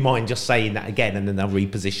 Do you mind just saying that again? And then they'll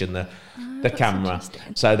reposition the camera.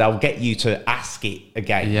 So they'll get you to ask it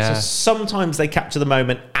again. Yeah. So sometimes they capture the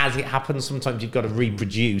moment as it happens. Sometimes you've got to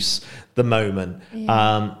reproduce the moment.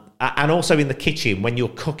 Yeah. And also in the kitchen, when you're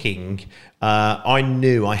cooking, I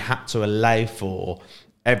knew I had to allow for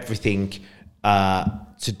everything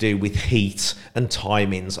to do with heat and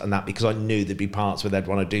timings and that, because I knew there'd be parts where they'd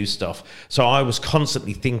want to do stuff. So I was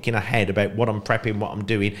constantly thinking ahead about what I'm prepping, what I'm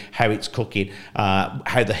doing, how it's cooking,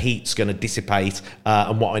 how the heat's going to dissipate,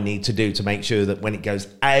 and what I need to do to make sure that when it goes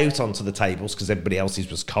out onto the tables, because everybody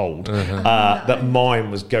else's was cold, that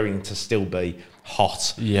mine was going to still be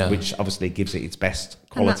hot, which obviously gives it its best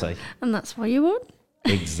quality. And that's why you won.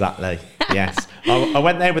 Exactly. Yes. I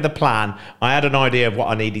went there with a plan. I had an idea of what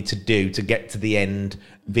I needed to do to get to the end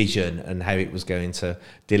vision and how it was going to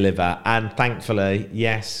deliver. And thankfully,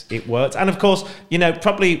 yes, it worked. And of course,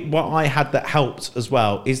 probably what I had that helped as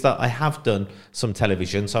well is that I have done some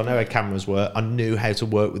television. So I know how cameras work. I knew how to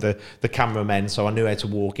work with the cameramen. So I knew how to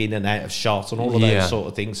walk in and out of shot and all of those sort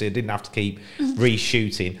of things. So I didn't have to keep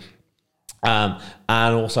reshooting. And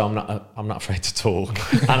also I'm not afraid to talk,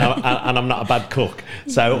 and I'm not a bad cook.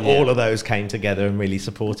 So all of those came together and really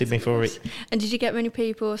supported me for it. And did you get many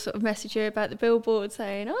people sort of message you about the billboard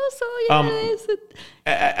saying, "Oh, saw you this"?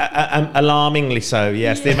 Alarmingly so.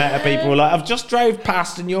 Yes, the amount of people were like, "I've just drove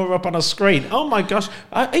past and you're up on a screen. Oh my gosh,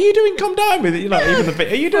 are you doing Come Dine With it?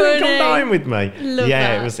 Are you doing Come Dine With Me?" Love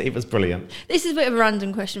that. It was brilliant. This is a bit of a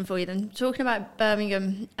random question for you then. Talking about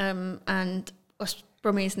Birmingham and us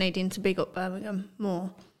Brummies needing to big up Birmingham more.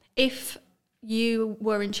 If you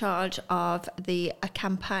were in charge of a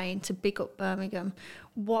campaign to big up Birmingham,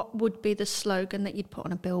 what would be the slogan that you'd put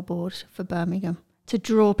on a billboard for Birmingham to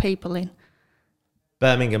draw people in?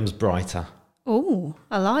 Birmingham's brighter. Oh,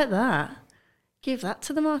 I like that. Give that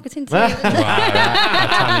to the marketing team. Right. I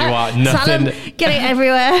tell you what, get it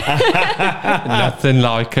everywhere. Nothing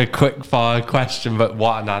like a quick fire question, but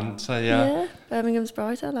what an answer, yeah. Birmingham's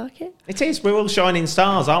bright, I like it. It is. We're all shining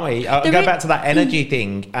stars, aren't we? Go back to that energy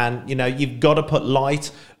thing, and you've got to put light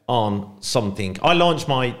on something. I launched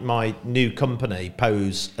my new company,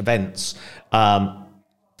 Pose Events,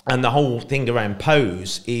 And the whole thing around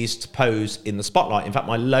pose is to pose in the spotlight. In fact,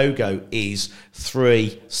 my logo is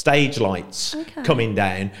 3 stage lights coming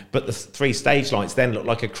down, but the 3 stage lights then look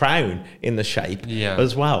like a crown in the shape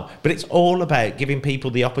as well. But it's all about giving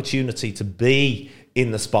people the opportunity to be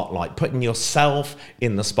in the spotlight, putting yourself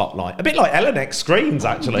in the spotlight. A bit like L&X screens,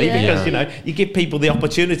 actually, because, you know, you give people the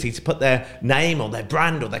opportunity to put their name or their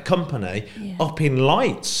brand or their company up in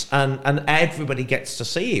lights, and everybody gets to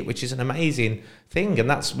see it, which is an amazing thing. And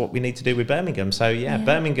that's what we need to do with Birmingham. So,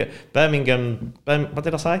 Birmingham, what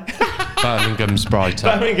did I say? Birmingham's brighter.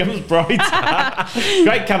 Birmingham's brighter.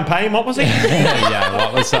 Great campaign. What was it?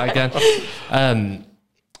 What was that again?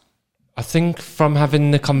 I think from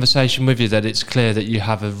having the conversation with you that it's clear that you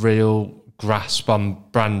have a real grasp on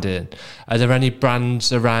branding. Are there any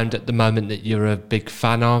brands around at the moment that you're a big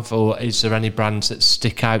fan of, or is there any brands that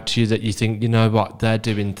stick out to you that you think, you know what, they're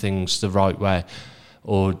doing things the right way,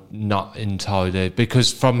 or not entirely?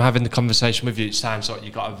 Because from having the conversation with you, it sounds like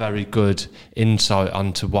you've got a very good insight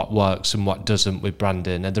onto what works and what doesn't with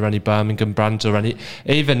branding. Are there any Birmingham brands, or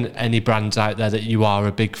any brands out there that you are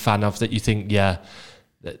a big fan of that you think,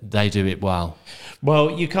 they do it well?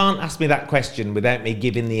 Well, you can't ask me that question without me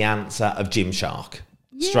giving the answer of Gymshark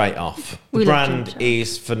straight off. The brand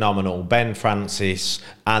is phenomenal. Ben Francis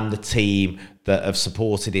and the team that have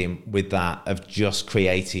supported him with that have just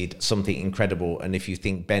created something incredible. And if you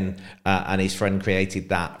think Ben and his friend created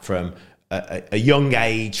that from a young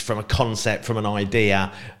age, from a concept, from an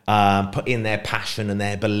idea, put in their passion and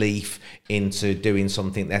their belief into doing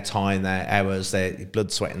something, their time, their hours, their blood,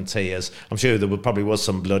 sweat and tears. I'm sure there probably was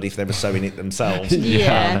some blood if they were sewing it themselves.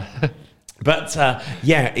 But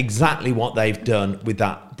exactly what they've done with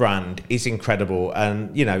that brand is incredible.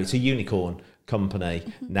 And, you know, it's a unicorn company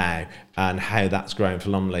now, and how that's grown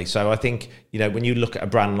phenomenally. So I think, you know, when you look at a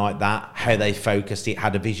brand like that, how they focused it,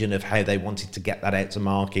 had a vision of how they wanted to get that out to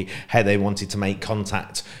market, how they wanted to make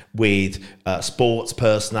contact with sports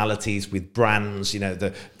personalities, with brands, you know,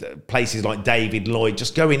 the places like David Lloyd,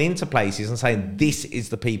 just going into places and saying, this is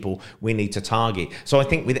the people we need to target. So I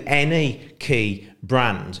think with any key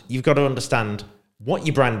brand, you've got to understand what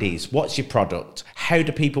your brand is, what's your product, how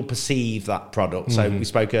do people perceive that product? So we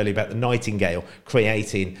spoke earlier about the Nightingale,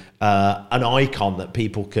 creating an icon that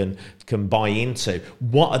people can buy into.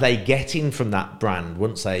 What are they getting from that brand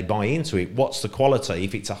once they buy into it? What's the quality?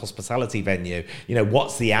 If it's a hospitality venue, you know,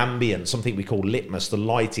 what's the ambience, something we call litmus, the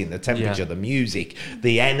lighting, the temperature, the music,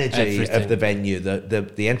 the energy of the venue,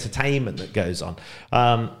 the entertainment that goes on.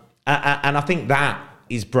 And I think that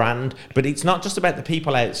is brand, but it's not just about the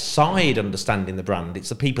people outside understanding the brand, it's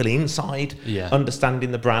the people inside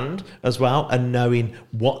understanding the brand as well, and knowing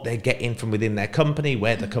what they're getting from within their company,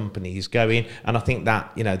 where the company is going. And I think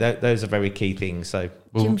that, you know, those are very key things. So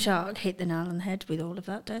Gymshark hit the nail on the head with all of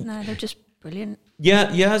that, don't they? They're just brilliant.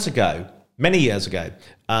 Many years ago,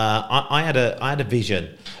 I had a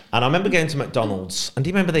vision, and I remember going to McDonald's, and do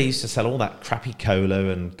you remember they used to sell all that crappy cola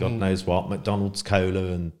and God knows what, McDonald's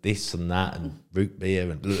cola and this and that and root beer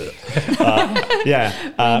and which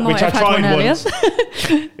I tried once.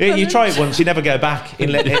 You try it once, you never go back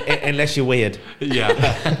unless you're weird.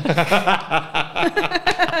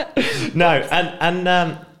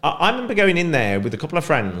 I remember going in there with a couple of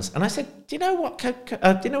friends, and I said, do you know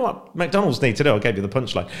what McDonald's need to do? I gave you the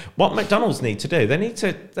punchline. What McDonald's need to do, they need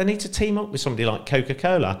to team up with somebody like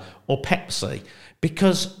Coca-Cola or Pepsi,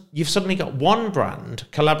 because you've suddenly got one brand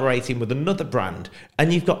collaborating with another brand,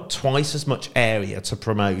 and you've got twice as much area to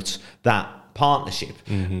promote that partnership.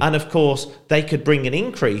 And of course, they could bring an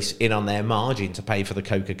increase in on their margin to pay for the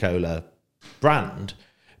Coca-Cola brand,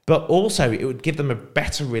 but also it would give them a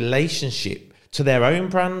better relationship to their own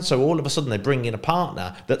brand. So all of a sudden they bring in a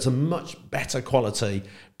partner that's a much better quality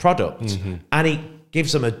product, and it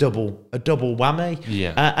gives them a double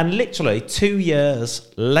whammy. And literally 2 years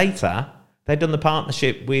later, they'd done the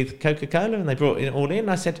partnership with Coca-Cola, and they brought it all in.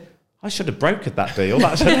 I said, I should have brokered that deal.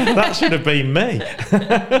 That should have been me.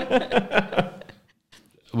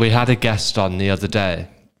 We had a guest on the other day,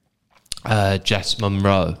 Jess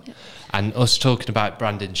Munro. And us talking about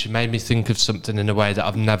branding, she made me think of something in a way that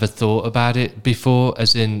I've never thought about it before,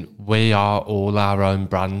 as in we are all our own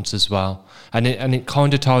brands as well. And it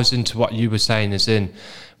kind of ties into what you were saying, as in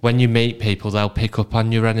when you meet people, they'll pick up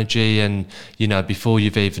on your energy, and, you know, before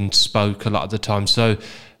you've even spoke a lot of the time. So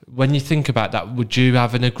when you think about that, would you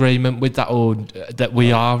have an agreement with that, or that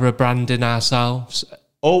we are a brand in ourselves?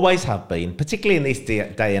 Always have been, particularly in this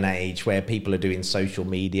day and age where people are doing social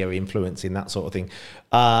media, influencing, that sort of thing.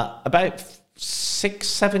 About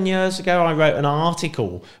 6-7 years ago, I wrote an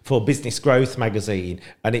article for Business Growth magazine,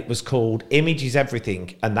 and it was called Image is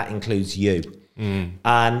Everything, and that includes you.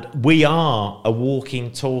 And we are a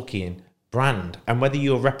walking, talking brand. And whether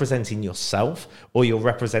you're representing yourself or you're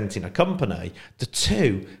representing a company, the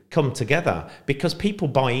two come together because people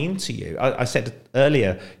buy into you. I said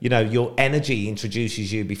earlier, you know, your energy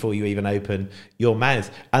introduces you before you even open your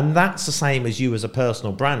mouth. And that's the same as you as a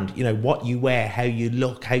personal brand. You know, what you wear, how you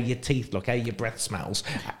look, how your teeth look, how your breath smells,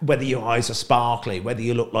 whether your eyes are sparkly, whether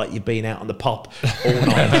you look like you've been out on the pop all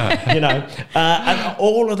night, you know, and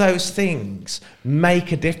all of those things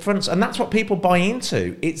make a difference. And that's what people buy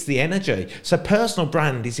into. It's the energy. So personal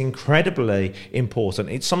brand is incredibly important.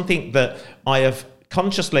 It's something that I have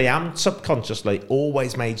consciously and subconsciously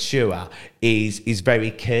always made sure is very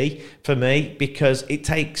key for me, because it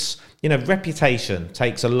takes, you know, reputation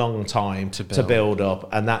takes a long time to build up,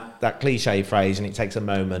 and that cliche phrase, and it takes a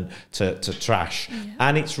moment to trash.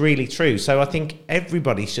 And it's really true. So I think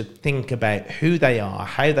everybody should think about who they are,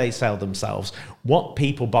 how they sell themselves, what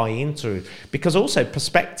people buy into, because also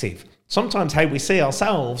perspective. Sometimes how we see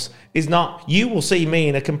ourselves is not, you will see me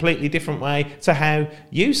in a completely different way to how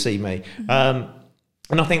you see me.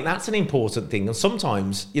 And I think that's an important thing. And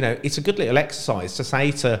sometimes, you know, it's a good little exercise to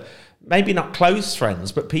say to maybe not close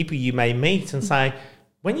friends, but people you may meet and say,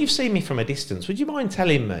 when you've seen me from a distance, would you mind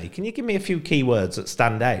telling me, can you give me a few keywords that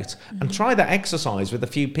stand out? And try that exercise with a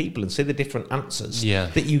few people and see the different answers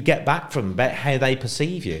that you get back from about how they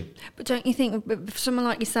perceive you. But don't you think for someone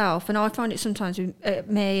like yourself, and I find it sometimes with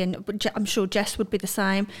me, and I'm sure Jess would be the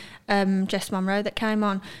same, Jess Monroe that came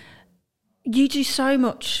on, you do so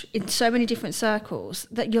much in so many different circles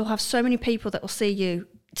that you'll have so many people that will see you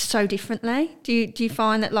so differently. Do you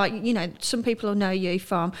find that, like, you know, some people will know you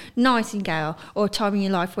from Nightingale or a time in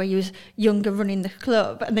your life where you was younger running the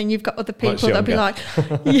club, and then you've got other people that'll be like,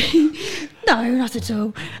 no, not at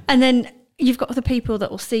all. And then you've got other people that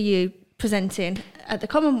will see you presenting at the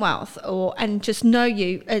Commonwealth and just know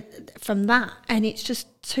you from that, and it's just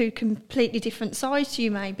two completely different sides to you,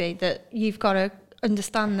 maybe, that you've got to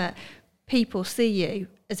understand that people see you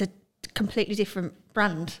as a completely different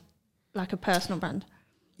brand, like a personal brand.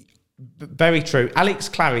 Very true. Alex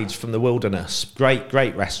Claridge from the Wilderness,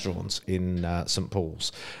 great restaurant in St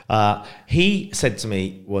Paul's. He said to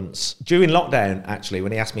me once, during lockdown, actually,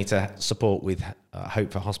 when he asked me to support with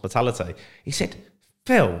Hope for Hospitality, he said,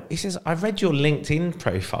 Phil, he says, I read your LinkedIn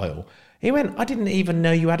profile. He went, I didn't even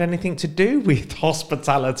know you had anything to do with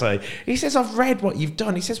hospitality. He says, I've read what you've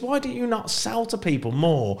done. He says, why do you not sell to people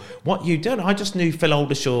more what you've done? I just knew Phil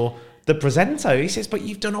Oldershaw, the presenter. He says, but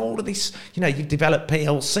you've done all of this, you know, you've developed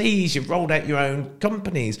PLCs, you've rolled out your own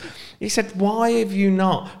companies. He said, why have you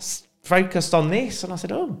not focused on this? And I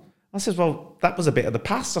said, I said, well, that was a bit of the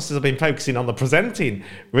past. I said, I've been focusing on the presenting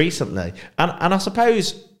recently. And I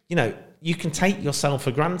suppose, you know, you can take yourself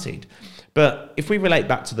for granted. But if we relate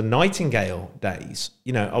back to the Nightingale days,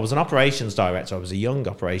 you know, I was an operations director. I was a young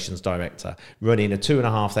operations director running a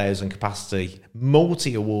 2,500 capacity,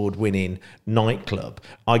 multi-award winning nightclub.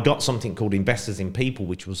 I got something called Investors in People,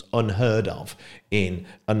 which was unheard of in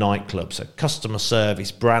a nightclub. So customer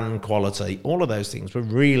service, brand quality, all of those things were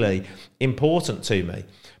really important to me.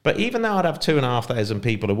 But even though I'd have 2,500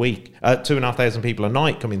 people a week, 2,500 people a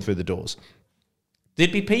night coming through the doors,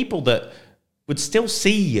 there'd be people that would still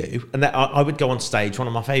see you, and that I would go on stage. One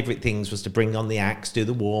of my favourite things was to bring on the acts, do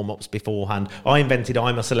the warm-ups beforehand. I invented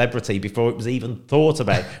I'm a Celebrity before it was even thought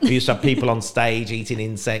about. We used to have people on stage eating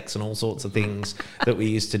insects and all sorts of things that we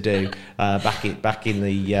used to do back in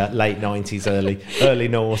the late 90s, early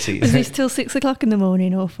noughties. Was it still 6 o'clock in the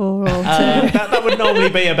morning or 4 or 2? That would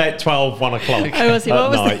normally be about 12, 1 o'clock. Oh, was it?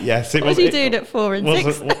 What was night, yes. What was you doing at 4 and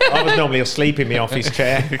 6? I was normally asleep in my office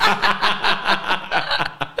chair.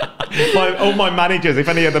 All my managers, if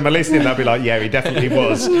any of them are listening, they'll be like, yeah, he definitely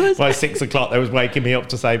was. By 6 o'clock, they was waking me up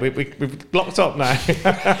to say, we've locked up now.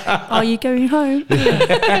 Are you going home?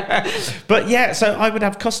 But yeah, so I would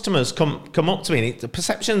have customers come up to me. The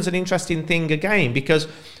perception's an interesting thing again, because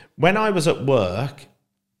when I was at work,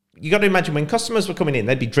 you got to imagine when customers were coming in,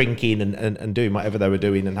 they'd be drinking and doing whatever they were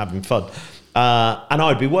doing and having fun. And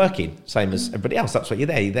I'd be working, same as everybody else. That's what you're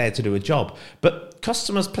there. You're there to do a job. But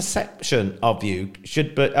customers' perception of you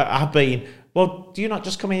should have been, well, do you not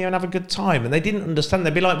just come here and have a good time? And they didn't understand.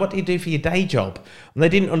 They'd be like, what do you do for your day job? And they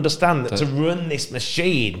didn't understand that to run this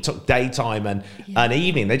machine took daytime and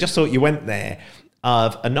evening. They just thought you went there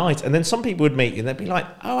of a night. And then some people would meet you and they'd be like,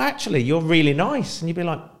 oh, actually, you're really nice. And you'd be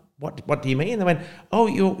like, what do you mean? And they went, oh,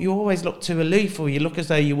 you always look too aloof, or you look as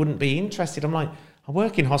though you wouldn't be interested. I'm like, I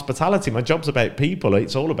work in hospitality. My job's about people.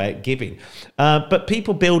 It's all about giving. But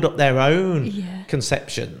people build up their own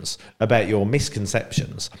conceptions about your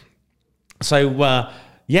misconceptions. So,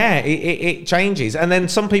 Yeah, it changes. And then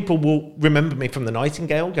some people will remember me from the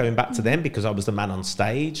Nightingale, going back to them because I was the man on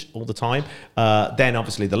stage all the time. Then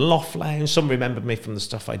obviously the Loft Lounge. Some remember me from the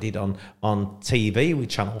stuff I did on TV with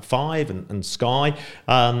Channel 5 and Sky.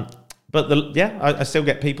 But I still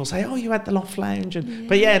get people say, "Oh, you had the Loft Lounge,"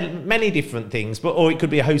 but many different things. Or it could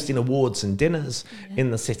be hosting awards and dinners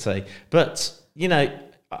in the city. But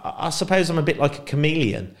I suppose I'm a bit like a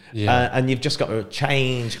chameleon, and you've just got to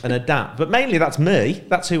change and adapt. But mainly, that's me.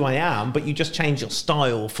 That's who I am. But you just change your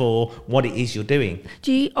style for what it is you're doing.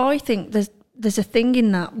 I think there's a thing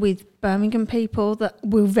in that with Birmingham people that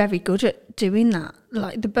we're very good at doing that.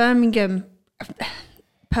 Like the Birmingham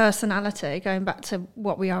personality, going back to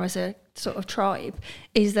what we are as a sort of tribe,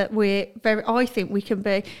 is that I think we can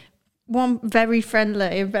be very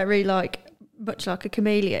friendly and very much like a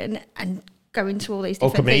chameleon and go into all these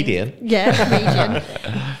different comedian. things. Yeah, comedian.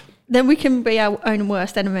 Then we can be our own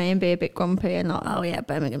worst enemy and be a bit grumpy and oh yeah,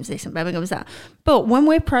 Birmingham's this and Birmingham's that. But when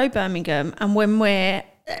we're pro Birmingham and when we're,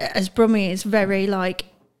 as Brummie, very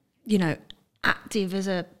active as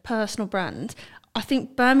a personal brand, I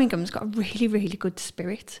think Birmingham's got a really, really good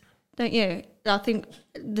spirit, don't you? I think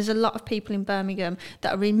there's a lot of people in Birmingham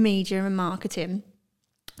that are in media and marketing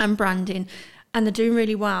and branding, and they're doing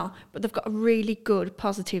really well, but they've got a really good,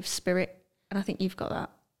 positive spirit, and I think you've got that.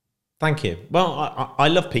 Thank you. Well, I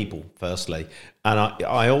love people, firstly, and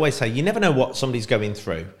I always say you never know what somebody's going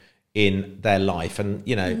through in their life, and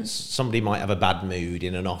somebody might have a bad mood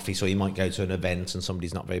in an office, or you might go to an event and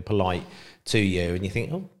somebody's not very polite to you, and you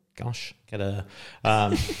think, oh gosh,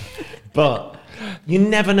 but you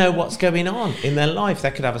never know what's going on in their life.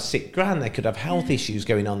 They could have a sick gran, they could have health issues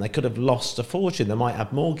going on, they could have lost a fortune, they might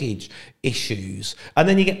have mortgage issues. And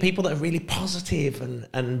then you get people that are really positive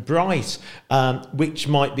and bright, which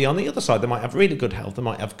might be on the other side. They might have really good health, they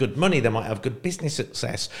might have good money, they might have good business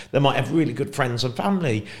success, they might have really good friends and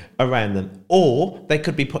family around them, or they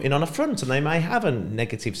could be putting on a front and they may have a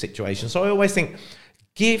negative situation. So I always think,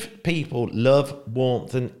 give people love,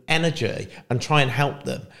 warmth and energy and try and help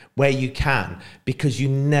them where you can, because you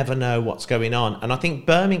never know what's going on. And I think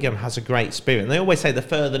Birmingham has a great spirit. And they always say the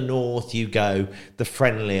further north you go, the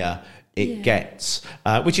friendlier it gets,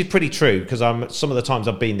 which is pretty true, because some of the times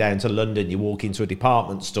I've been down to London, you walk into a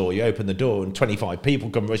department store, you open the door and 25 people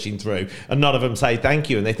come rushing through and none of them say thank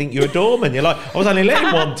you and they think you're a doorman. You're like, I was only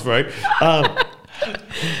letting one through.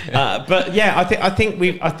 But yeah, I think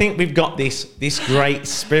we've got this great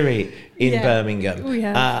spirit in Birmingham,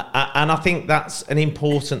 and I think that's an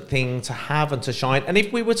important thing to have and to shine. And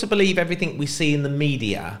if we were to believe everything we see in the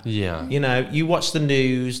media, you watch the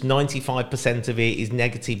news, 95% of it is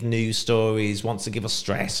negative news stories, wants to give us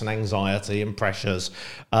stress and anxiety and pressures,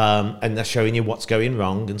 and they're showing you what's going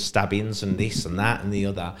wrong and stabbings and this and that and the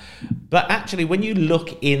other. But actually, when you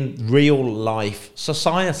look in real life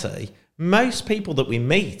society, most people that we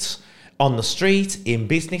meet on the street, in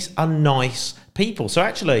business, are nice people. So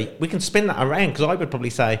actually, we can spin that around, because I would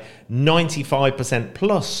probably say 95%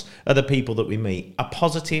 plus of the people that we meet are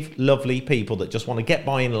positive, lovely people that just want to get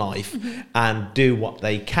by in life and do what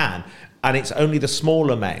they can. And it's only the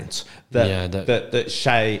small amount that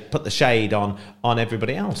put the shade on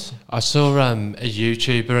everybody else. I saw a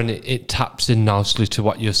YouTuber, and it taps in nicely to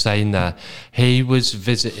what you're saying there. He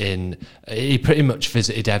pretty much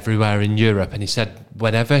visited everywhere in Europe, and he said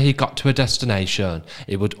whenever he got to a destination,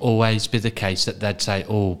 it would always be the case that they'd say,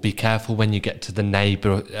 oh, be careful when you get to the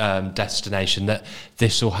neighbour destination, that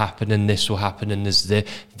this will happen and this will happen, and there's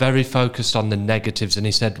very focused on the negatives. And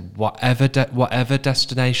he said whatever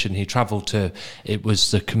destination he travelled to, it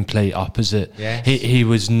was the complete opposite. Yes. He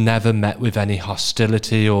was never met with any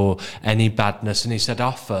hostility or any badness, and he said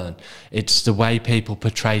often it's the way people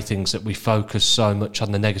portray things that we focus so much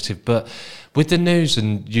on the negative. But with the news,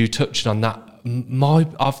 and you touching on that,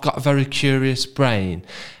 I've got a very curious brain,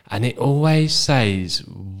 and it always says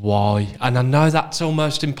why, and I know that's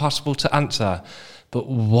almost impossible to answer, but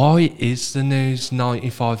why is the news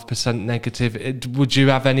 95% negative? Would you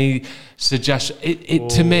have any suggestion?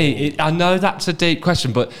 To me, I know that's a deep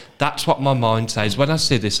question, but that's what my mind says. When I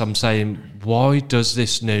see this, I'm saying, why does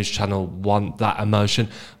this news channel want that emotion?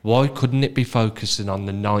 Why couldn't it be focusing on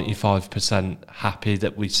the 95% happy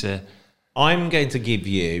that we see? I'm going to give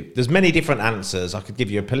you, there's many different answers. I could give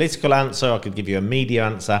you a political answer, I could give you a media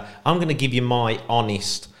answer. I'm going to give you my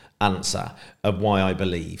honest answer of why I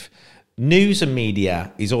believe. News and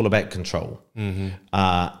media is all about control.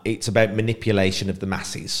 It's about manipulation of the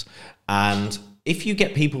masses. And if you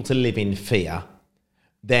get people to live in fear,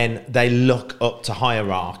 then they look up to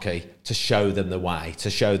hierarchy to show them the way, to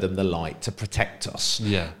show them the light, to protect us.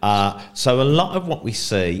 So a lot of what we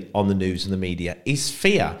see on the news and the media is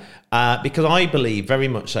fear. Because I believe very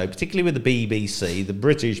much so, particularly with the BBC, the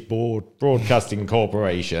British Broadcasting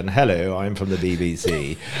Corporation. Hello, I'm from the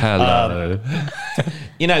BBC. Hello.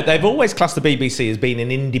 They've always classed the BBC as being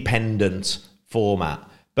an independent format.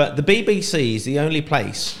 But the BBC is the only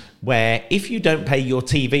place where if you don't pay your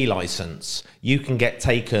TV licence, you can get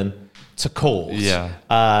taken to court.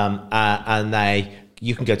 And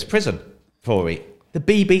you can go to prison for it. The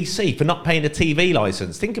BBC for not paying a TV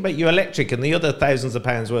licence. Think about your electric and the other thousands of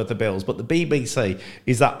pounds worth of bills, but the BBC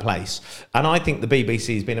is that place. And I think the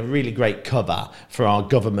BBC has been a really great cover for our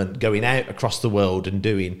government going out across the world and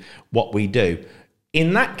doing what we do.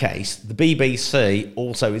 In that case, the BBC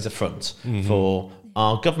also is a front for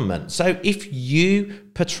our government. So if you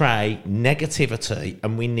portray negativity,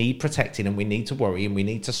 and we need protecting, and we need to worry, and we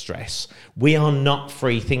need to stress, we are not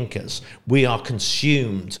free thinkers. We are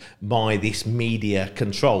consumed by this media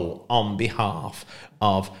control on behalf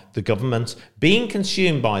of the government. Being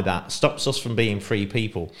consumed by that stops us from being free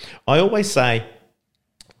people. I always say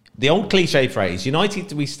the old cliche phrase,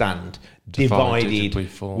 united we stand, divided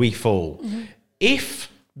we fall. If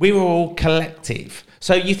we were all collective,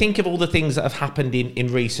 so you think of all the things that have happened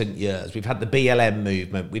in recent years. We've had the BLM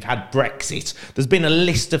movement. We've had Brexit. There's been a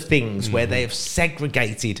list of things where they have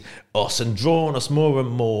segregated us and drawn us more and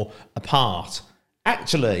more apart.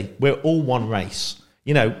 Actually, we're all one race.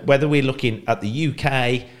 Whether we're looking at the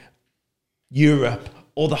UK, Europe,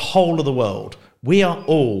 or the whole of the world, we are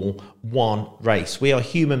all one race. We are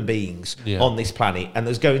human beings on this planet. And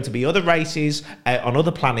there's going to be other races out on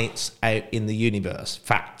other planets out in the universe.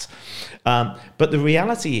 Fact. But the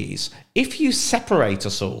reality is, if you separate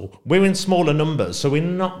us all, we're in smaller numbers, so we're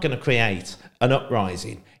not going to create an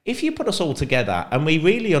uprising. If you put us all together and we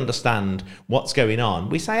really understand what's going on,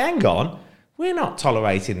 we say, hang on, we're not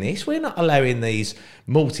tolerating this. We're not allowing these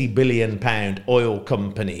multi-billion pound oil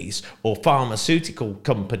companies or pharmaceutical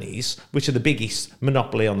companies, which are the biggest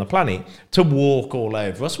monopoly on the planet, to walk all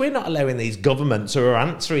over us. We're not allowing these governments who are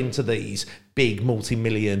answering to these big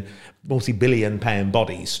multi-billion pound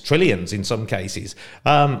bodies, trillions in some cases,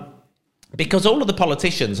 because all of the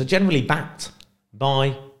politicians are generally backed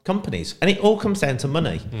by companies, and it all comes down to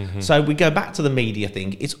money. So we go back to the media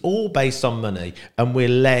thing. It's all based on money, and we're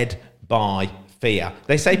led by fear.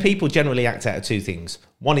 They say people generally act out of two things.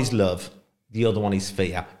 One is love, the other one is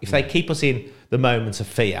fear. If they keep us in the moment of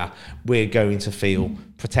fear, we're going to feel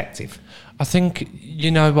protective. I think,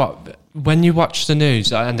 you know what, when you watch the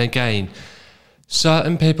news, and again,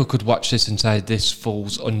 certain people could watch this and say this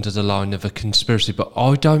falls under the line of a conspiracy, but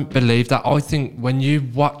I don't believe that. I think when you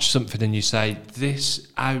watch something and you say, this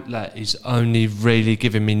outlet is only really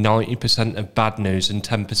giving me 90% of bad news and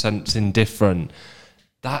 10% indifferent,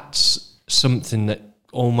 that's something that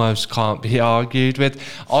almost can't be argued with.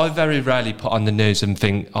 I very rarely put on the news and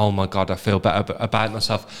think, oh my God, I feel better about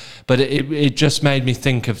myself. But it just made me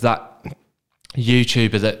think of that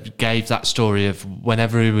YouTuber that gave that story of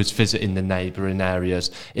whenever he was visiting the neighbouring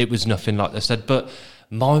areas, it was nothing like they said. But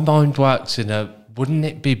my mind works wouldn't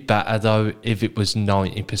it be better though if it was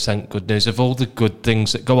 90% good news of all the good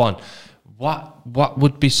things that go on? What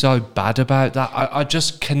would be so bad about that? I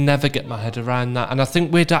just can never get my head around that. And I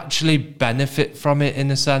think we'd actually benefit from it in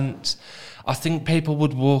a sense. I think people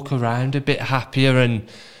would walk around a bit happier and,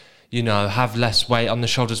 have less weight on the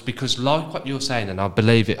shoulders, because like what you're saying, and I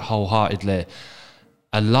believe it wholeheartedly,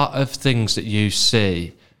 a lot of things that you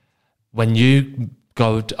see when you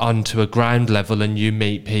go onto a ground level and you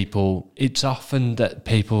meet people, it's often that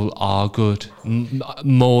people are good,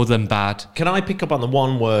 more than bad. Can I pick up on the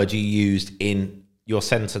one word you used in your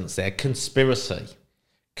sentence there? Conspiracy.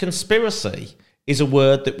 Conspiracy is a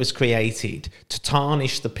word that was created to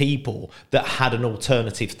tarnish the people that had an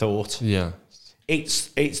alternative thought. Yeah. It's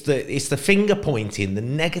the finger pointing, the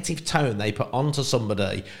negative tone they put onto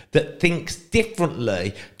somebody that thinks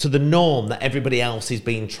differently to the norm that everybody else is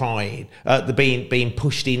being being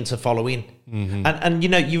pushed into following. And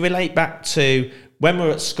you relate back to when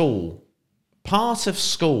we're at school. Part of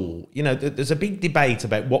school, there's a big debate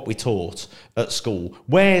about what we taught at school.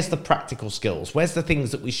 Where's the practical skills? Where's the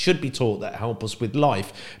things that we should be taught that help us with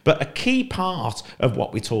life? But a key part of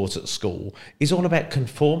what we taught at school is all about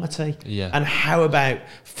conformity. Yeah. And how about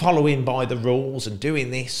following by the rules and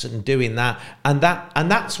doing this and doing that. And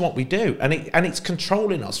that's what we do. And it's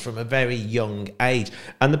controlling us from a very young age.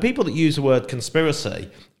 And the people that use the word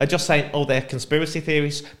conspiracy are just saying, oh, they're conspiracy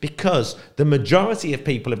theories, because the majority of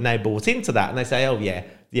people have now bought into that, and they say, oh yeah,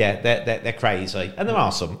 they're crazy. And there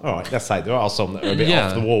are some, all right, let's say there are some that are a bit Yeah.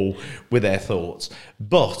 off the wall with their thoughts.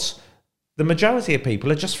 But the majority of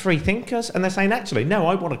people are just free thinkers, and they're saying, actually, no,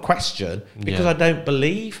 I want to question because I don't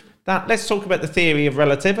believe that. Let's talk about the theory of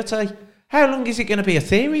relativity. How long is it going to be a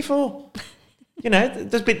theory for? You know,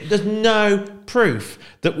 there's no proof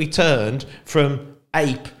that we turned from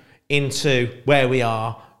ape into where we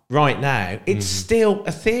are right now. It's still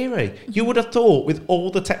a theory. You would have thought with all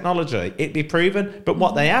the technology it'd be proven, but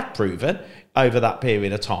what they have proven over that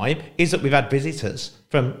period of time is that we've had visitors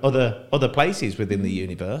from other places within the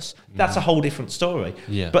universe. That's a whole different story.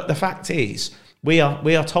 Yeah. But the fact is, we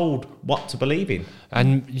are told what to believe in.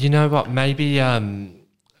 And you know what? Maybe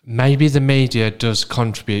the media does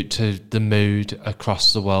contribute to the mood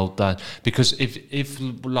across the world then, because if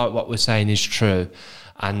like what we're saying is true,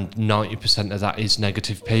 and 90% of that is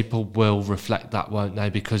negative, people will reflect that, won't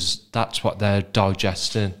they? Because that's what they're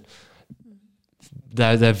digesting.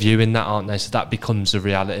 They're viewing that, aren't they? So that becomes a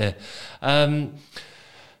reality.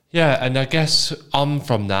 Yeah, and I guess on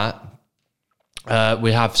from that,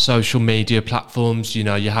 we have social media platforms. You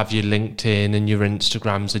know, you have your LinkedIn and your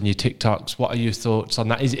Instagrams and your TikToks. What are your thoughts on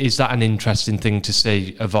that? Is that an interesting thing to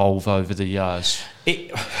see evolve over the years?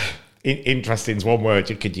 Interesting is one word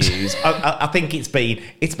you could use. I think it's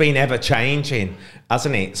been ever changing,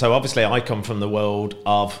 hasn't it? So obviously I come from the world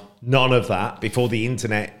of none of that before the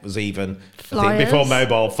internet was even, I think, before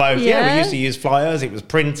mobile phones. Yeah, we used to use flyers. It was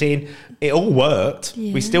printing. It all worked.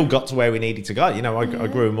 Yeah. We still got to where we needed to go. You know, I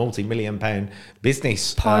grew a multi-million-pound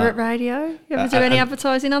business. Pirate radio. You ever do any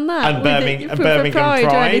advertising on that? And Birmingham Pride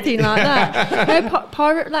or anything like that? No,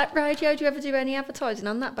 Pirate radio. Do you ever do any advertising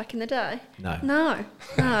on that back in the day? No.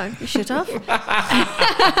 You should have.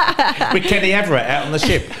 With Kenny Everett out on the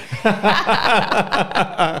ship.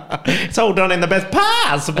 It's all done in the best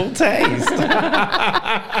possible taste.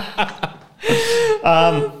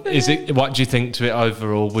 What do you think to it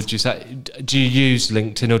overall? Would you say, do you use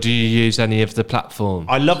LinkedIn or do you use any of the platform?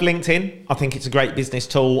 I love LinkedIn. I think it's a great business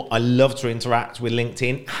tool. I love to interact with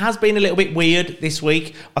LinkedIn. It has been a little bit weird this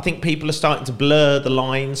week. I think people are starting to blur the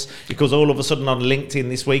lines because all of a sudden on LinkedIn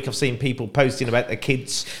this week I've seen people posting about their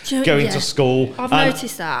kids going to school. I've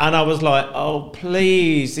noticed that. And I was like, oh,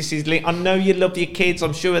 please, this is I know you love your kids.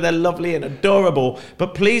 I'm sure they're lovely and adorable,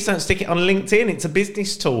 but please don't stick it on LinkedIn. It's a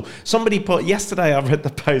business tool. Somebody put, yesterday I read the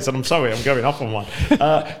post, and I'm sorry, I'm going off on one.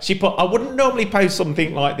 She put, I wouldn't normally post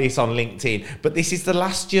something like this on LinkedIn, but this is the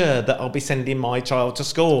last year that I'll be sending my child to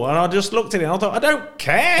school. And I just looked at it and I thought, I don't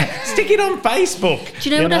care. Stick it on Facebook. Do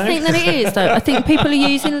you know what I think that it is, though? I think people are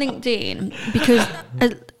using LinkedIn because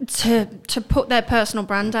to put their personal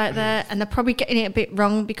brand out there, and they're probably getting it a bit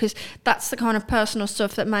wrong because that's the kind of personal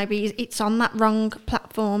stuff that maybe it's on that wrong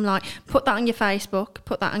platform. Like, put that on your Facebook,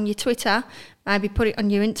 put that on your Twitter, maybe put it on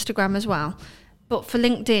your Instagram as well. But for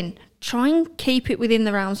LinkedIn, try and keep it within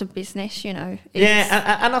the realms of business, you know.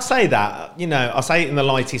 And I say that, you know, I say it in the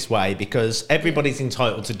lightest way because everybody's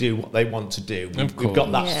entitled to do what they want to do. We've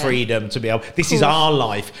got that freedom to be able... This is our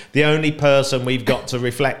life. The only person we've got to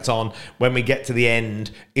reflect on when we get to the end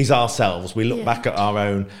is ourselves. We look back at our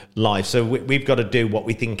own life. So we've got to do what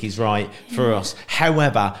we think is right for us.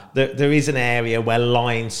 However, there is an area where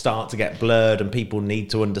lines start to get blurred and people need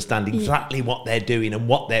to understand exactly what they're doing and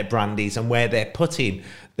what their brand is and where they're putting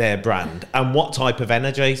their brand and what type of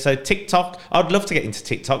energy. So TikTok, I'd love to get into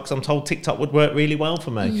TikTok because I'm told TikTok would work really well for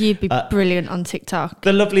me. You'd be brilliant on TikTok.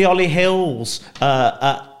 The lovely Ollie Hills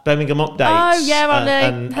at Birmingham Updates. Oh yeah,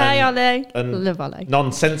 Ollie. Hey Ollie. Love Ollie.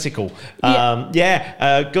 Nonsensical.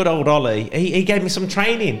 Good old Ollie. He gave me some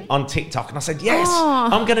training on TikTok and I said, yes,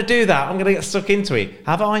 I'm going to do that. I'm going to get stuck into it.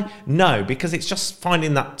 Have I? No, because it's just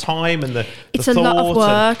finding that time and it's a lot of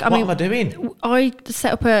work. What am I doing? I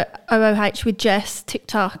set up a OOH with Jess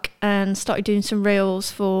TikTok and started doing some reels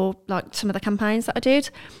for like some of the campaigns that I did.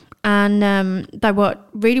 And they worked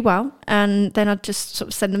really well, and then I'd just sort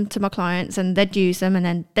of send them to my clients and they'd use them, and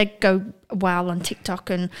then they'd go well on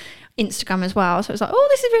TikTok and Instagram as well. So it was like, oh,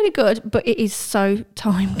 this is really good, but it is so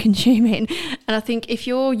time consuming. And I think if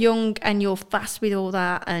you're young and you're fast with all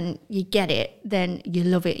that and you get it, then you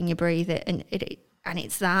love it and you breathe it, and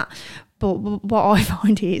it's that. But what I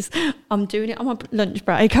find is I'm doing it on my lunch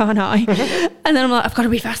break, aren't I? And then I'm like, I've got to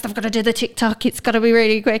be fast, I've got to do the TikTok, it's got to be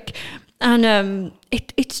really quick. And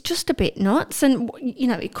it's just a bit nuts. And, you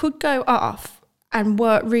know, it could go off and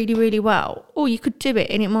work really, really well. Or you could do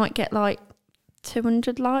it and it might get like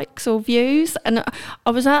 200 likes or views. And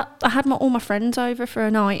I had all my friends over for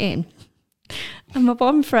a night in. And my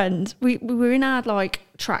one friend, we were in our like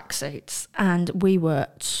tracksuits and we were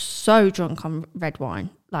so drunk on red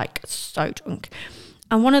wine, like so drunk.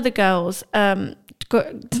 And one of the girls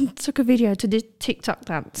took a video to do TikTok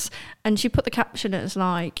dance, and she put the caption as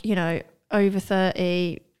like, you know, over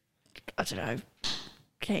 30, I don't know,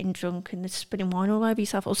 getting drunk and spilling wine all over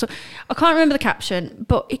yourself. Also, I can't remember the caption,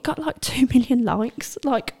 but it got like 2 million likes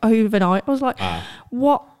like overnight. I was like,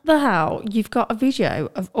 what the hell? You've got a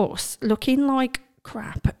video of us looking like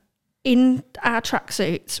crap in our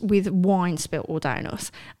tracksuits with wine spilt all down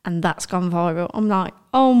us, and that's gone viral. I'm like,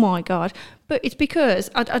 oh my God. But it's because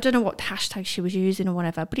I don't know what hashtag she was using or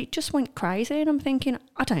whatever, but it just went crazy, and I'm thinking,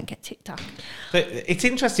 I don't get TikTok. It's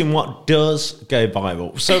interesting what does go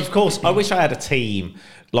viral. So of course, I wish I had a team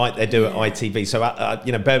like they do at ITV. So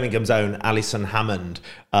you know, Birmingham's own Alison Hammond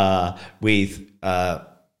with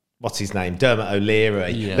what's his name, Dermot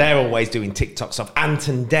O'Leary. Yeah. They're always doing TikTok stuff.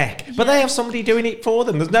 Anton Deck, but they have somebody doing it for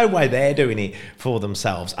them. There's no way they're doing it for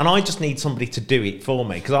themselves, and I just need somebody to do it for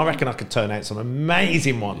me, because I reckon I could turn out some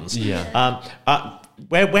amazing ones.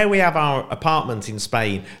 Where we have our apartment in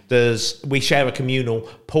Spain, we share a communal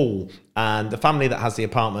pool, and the family that has the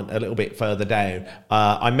apartment a little bit further down,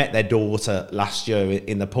 I met their daughter last year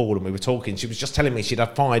in the pool, and we were talking. She was just telling me she'd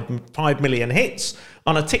had 5 million hits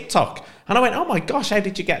on a TikTok, and I went, oh my gosh, how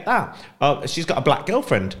did you get that? She's got a black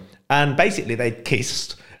girlfriend, and basically they'd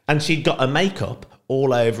kissed, and she'd got her makeup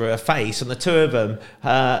all over her face, and the two of them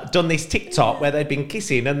done this TikTok where they'd been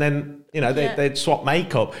kissing, and then they'd swap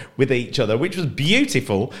makeup with each other, which was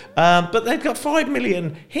beautiful. But they've got 5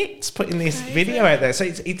 million hits putting this video out there, so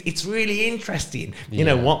it's really interesting. You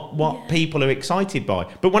know what people are excited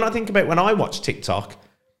by. But when I think about when I watch TikTok,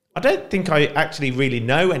 I don't think I actually really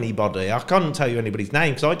know anybody. I can't tell you anybody's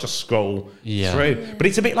name because I just scroll through. Yeah. But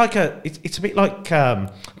it's a bit like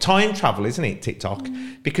time travel, isn't it, TikTok?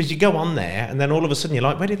 Because you go on there and then all of a sudden you're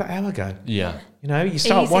like, where did that hour go? Yeah. You know, you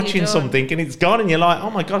start watching something and it's gone and you're like, oh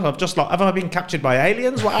my God, have I been captured by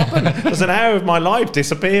aliens? What happened? There's an hour of my life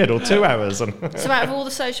disappeared, or 2 hours. So out of all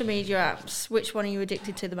the social media apps, which one are you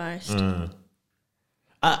addicted to the most?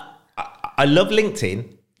 I love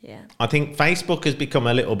LinkedIn. Yeah. I think Facebook has become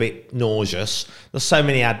a little bit nauseous. There's so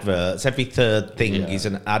many adverts. Every third thing is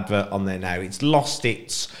an advert on there now. It's lost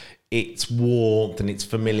its warmth and its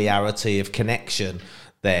familiarity of connection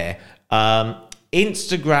there.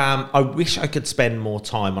 Instagram, I wish I could spend more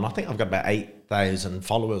time on. I think I've got about 8,000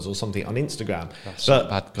 followers or something on Instagram. That's not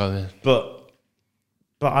bad going. But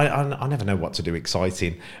I never know what to do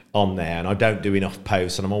exciting on there, and I don't do enough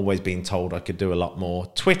posts, and I'm always being told I could do a lot more.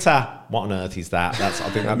 Twitter, what on earth is that? I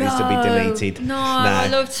think that needs to be deleted. No, I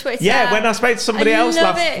love Twitter. Yeah, when I spoke to somebody else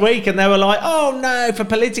last week, and they were like, oh no, for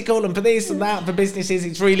political and for this and that, for businesses,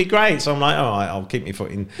 it's really great. So I'm like, all right, I'll keep my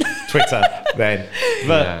foot in Twitter then.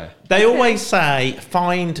 But they always say,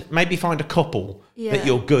 find a couple that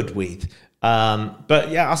you're good with.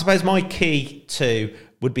 But yeah, I suppose my key two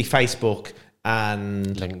would be Facebook and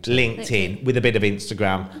LinkedIn with a bit of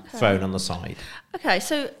Instagram thrown on the side. Okay,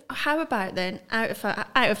 so how about then out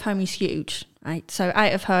of home is huge, right? So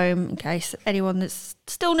out of home, in case anyone that's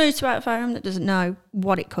still new to out of home that doesn't know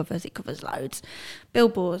what it covers loads.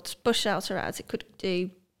 Billboards, bus shelter ads, it could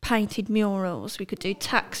do painted murals, we could do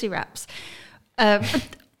taxi wraps,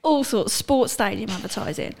 all sorts, sports stadium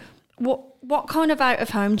advertising. What kind of out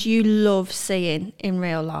of home do you love seeing in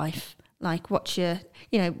real life? Like what's your,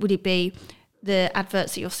 would it be the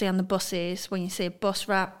adverts that you'll see on the buses when you see a bus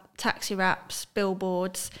wrap, taxi wraps,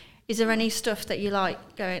 billboards? Is there any stuff that you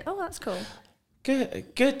like going, oh, that's cool?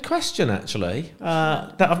 Good question, actually,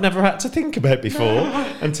 that I've never had to think about before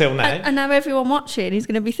until now. And now everyone watching is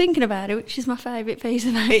going to be thinking about it, which is my favourite piece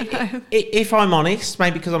of out of home. If I'm honest,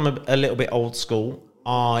 maybe because I'm a little bit old school,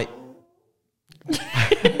 you all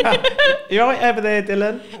right over there,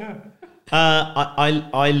 Dylan?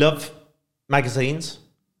 I love magazines.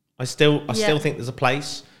 I still think there's a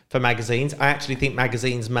place for magazines. I actually think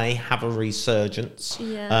magazines may have a resurgence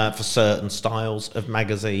for certain styles of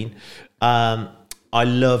magazine. I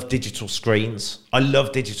love digital screens. I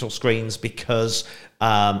love digital screens because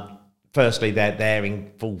firstly, they're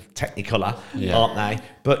in full Technicolor, aren't they?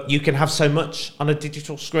 But you can have so much on a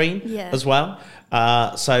digital screen as well.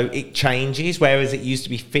 So it changes, whereas it used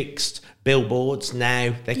to be fixed billboards.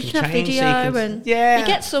 Now they can change. Have video you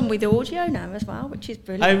get some with audio now as well, which is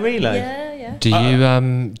brilliant. Oh, really? Yeah.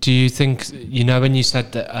 Do you think, when you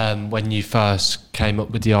said that when you first came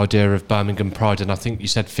up with the idea of Birmingham Pride, and I think you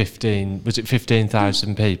said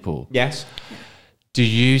 15,000 people? Yes. Do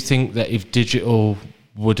you think that if digital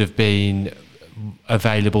would have been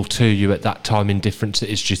available to you at that time in different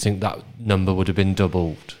cities, do you think that number would have been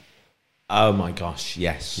doubled? Oh my gosh,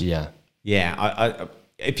 yes. Yeah. Yeah,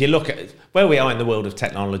 if you look at where we are in the world of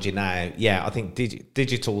technology now, I think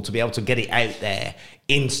digital, to be able to get it out there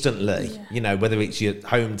instantly, whether it's your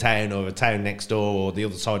hometown or a town next door or the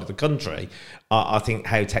other side of the country, I think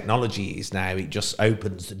how technology is now, it just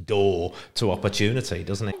opens the door to opportunity,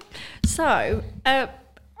 doesn't it? So, I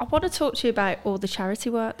want to talk to you about all the charity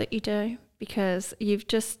work that you do, because you've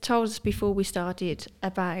just told us before we started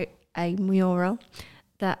about a mural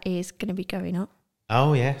that is going to be going up.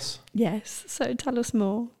 Oh, yes. Yes. So tell us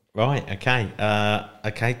more. Right. Okay.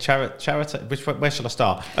 Charity. Where should I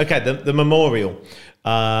start? Okay. The memorial.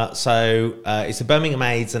 So it's a Birmingham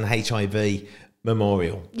AIDS and HIV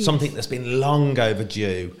memorial. Yes. Something that's been long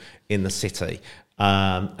overdue in the city.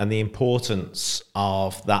 And the importance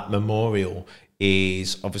of that memorial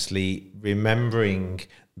is obviously remembering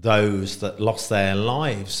those that lost their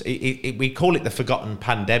lives. We call it the forgotten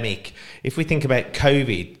pandemic. If we think about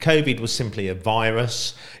COVID was simply a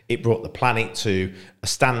virus. It brought the planet to a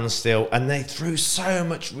standstill, and they threw so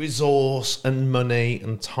much resource and money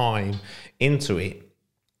and time into it.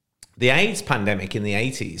 The AIDS pandemic in the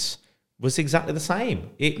 80s was exactly the same.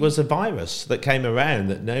 It was a virus that came around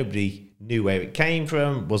that nobody knew where it came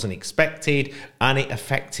from, wasn't expected, and it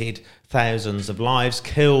affected thousands of lives,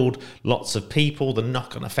 killed lots of people, the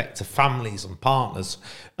knock-on effect to families and partners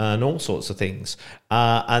and all sorts of things.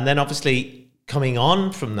 And then obviously coming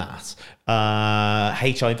on from that,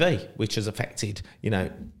 HIV, which has affected,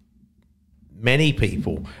 many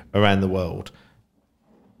people around the world.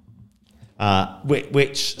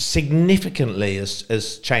 Which significantly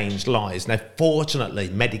has changed lives. Now, fortunately,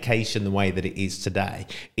 medication, the way that it is today,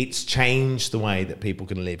 it's changed the way that people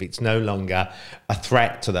can live. It's no longer a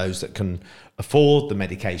threat to those that can afford the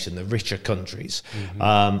medication, the richer countries.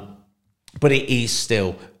 Mm-hmm. But it is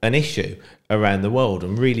still an issue around the world,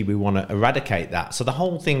 and really we want to eradicate that. So the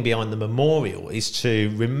whole thing behind the memorial is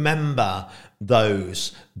to remember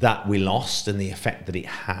those that we lost and the effect that it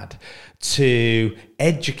had, to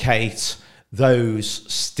educate those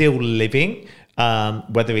still living,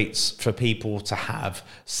 whether it's for people to have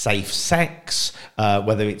safe sex,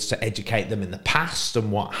 whether it's to educate them in the past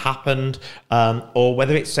and what happened, or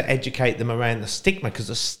whether it's to educate them around the stigma, because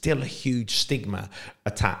there's still a huge stigma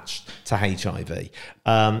attached to HIV.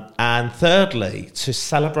 And thirdly, to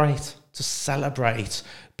celebrate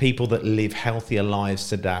people that live healthier lives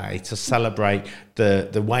today, to celebrate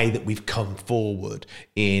the way that we've come forward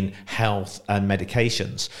in health and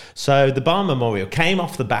medications. So the Bar Memorial came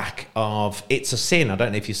off the back of It's a Sin. I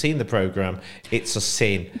don't know if you've seen the programme, It's a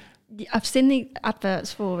Sin. I've seen the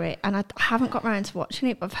adverts for it, and I haven't got around to watching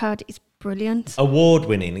it, but I've heard it's brilliant.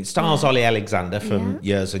 Award-winning. It stars Ollie Alexander from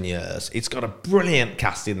Years and Years. It's got a brilliant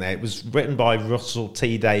cast in there. It was written by Russell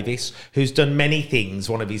T Davies, who's done many things.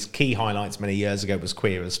 One of his key highlights many years ago was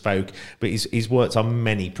Queer as Folk, but he's worked on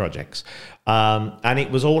many projects. And it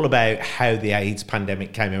was all about how the AIDS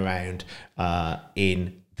pandemic came around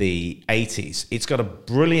in the 80s. It's got a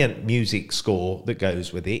brilliant music score that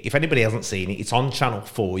goes with it. If anybody hasn't seen it, it's on Channel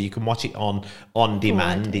 4. You can watch it on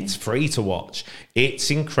demand. It's free to watch. It's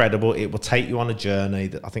incredible. It will take you on a journey.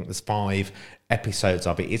 I think there's 5 episodes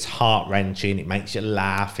of it. It's heart-wrenching. It makes you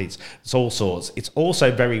laugh. It's all sorts. It's also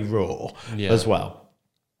very raw as well.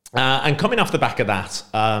 And coming off the back of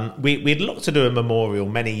that, we'd looked to do a memorial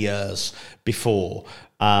many years before.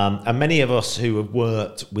 And many of us who have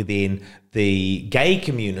worked within the gay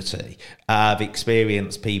community have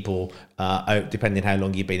experienced people, depending how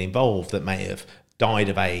long you've been involved, that may have died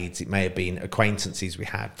of AIDS. It may have been acquaintances we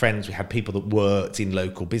had, friends we had, people that worked in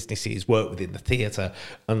local businesses, worked within the theatre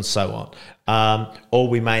and so on. Or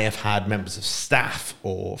we may have had members of staff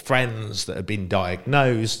or friends that have been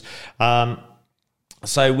diagnosed.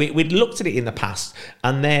 So we'd looked at it in the past,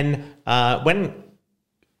 and then when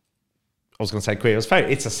I was going to say Queer as Folk,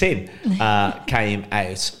 It's a Sin came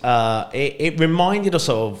out. It reminded us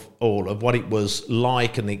of all of what it was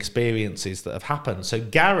like and the experiences that have happened. So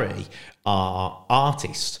Gary, our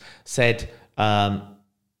artist, said,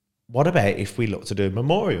 what about if we look to do a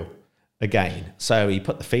memorial again? So he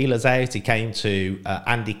put the feelers out. He came to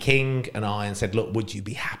Andy King and I and said, look, would you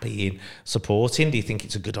be happy in supporting? Do you think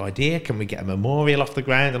it's a good idea? Can we get a memorial off the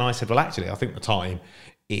ground? And I said, well, actually, I think the time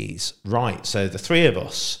is right. So the three of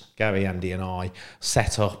us, Gary, Andy and I,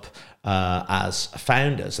 set up as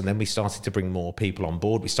founders, and then we started to bring more people on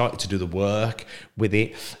board. We started to do the work with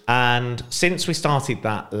it, and since we started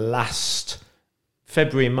that last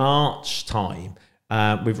February, March time,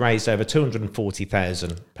 we've raised over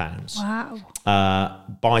 £240,000. Wow.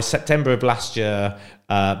 By September of last year,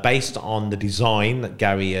 based on the design that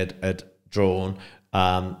Gary had drawn,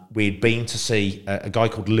 We'd been to see a guy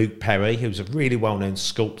called Luke Perry, who's a really well-known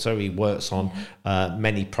sculptor. He works on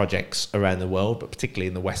many projects around the world, but particularly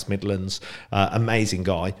in the West Midlands. Amazing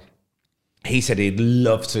guy. He said he'd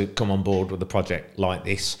love to come on board with a project like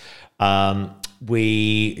this.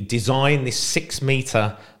 We designed this 6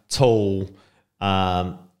 metre tall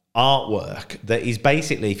artwork that is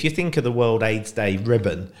basically, if you think of the World AIDS Day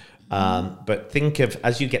ribbon, but think of,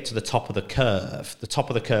 as you get to the top of the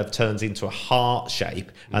curve turns into a heart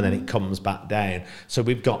shape and then it comes back down. So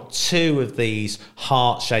we've got 2 of these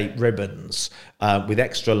heart-shaped ribbons with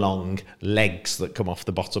extra long legs that come off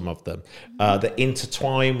the bottom of them that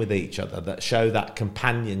intertwine with each other, that show that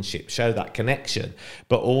companionship, show that connection.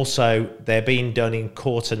 But also they're being done in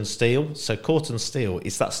corten steel. So corten steel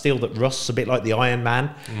is that steel that rusts a bit like the Iron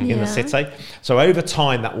Man in the city. So over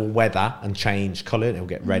time that will weather and change colour, and it will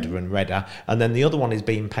get redder and redder. And then the other one is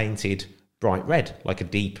being painted bright red, like a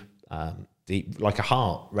deep, like a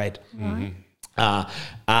heart red.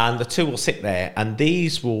 And the 2 will sit there, and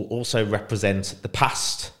these will also represent the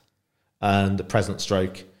past and the present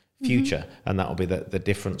stroke future, and that will be the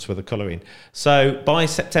difference with the colouring. So by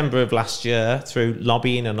September of last year, through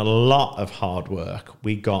lobbying and a lot of hard work,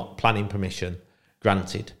 we got planning permission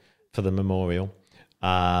granted for the memorial.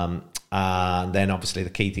 And then obviously the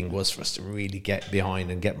key thing was for us to really get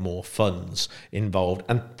behind and get more funds involved.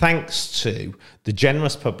 And thanks to the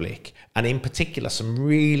generous public, and in particular some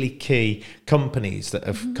really key companies that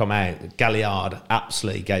have come out. Galliard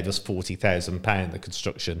absolutely gave us £40,000, the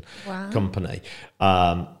construction company.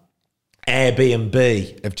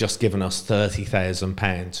 Airbnb have just given us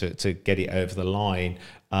 £30,000 to get it over the line.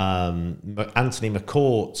 Anthony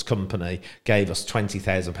McCourt's company gave us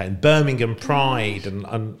 £20,000. Birmingham Pride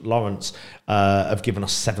and Lawrence have given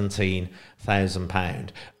us £17,000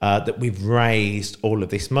 that we've raised all of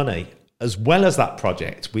this money. As well as that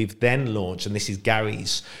project, we've then launched, and this is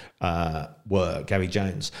Gary's work, Gary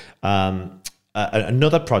Jones,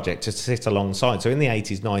 another project to sit alongside. So in the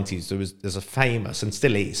 80s, 90s, there's a famous, and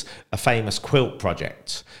still is, a famous quilt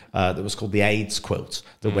project that was called the AIDS quilt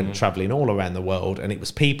that went travelling all around the world. And it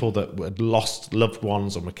was people that had lost loved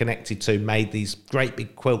ones and were connected to, made these great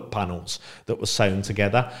big quilt panels that were sewn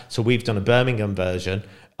together. So we've done a Birmingham version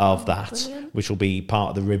of that, which will be part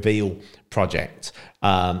of the Reveal project.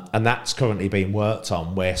 And that's currently being worked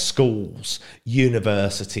on, where schools,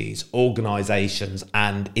 universities, organisations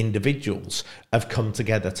and individuals have come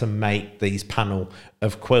together to make these panel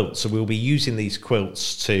of quilts. So we'll be using these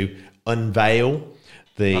quilts to unveil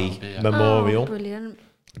the memorial. Oh, brilliant.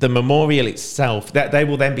 The memorial itself, that they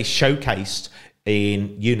will then be showcased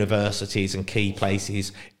in universities and key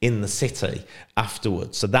places in the city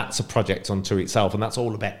afterwards. So that's a project unto itself, and that's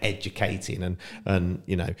all about educating and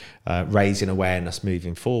raising awareness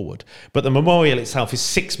moving forward. But the memorial itself is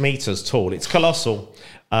 6 metres tall. It's colossal,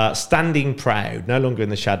 standing proud, no longer in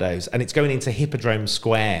the shadows, and it's going into Hippodrome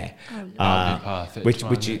Square,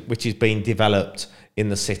 which is being developed in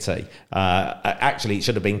the city. Actually, it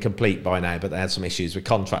should have been complete by now, but they had some issues with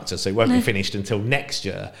contractors, so it won't be finished until next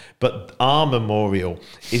year. But our memorial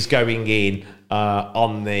is going in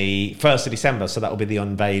on the 1st of December, so that will be the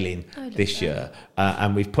unveiling this year.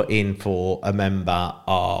 And we've put in for a member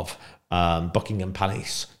of Buckingham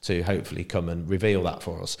Palace to hopefully come and reveal that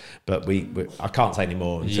for us. But I can't say any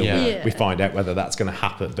more until we find out whether that's going to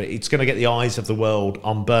happen. But it's going to get the eyes of the world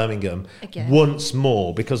on Birmingham once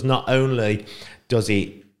more, because not only does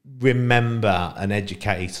it remember and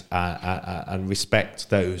educate and respect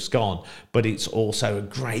those gone, but it's also a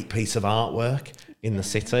great piece of artwork in the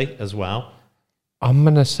city as well. I'm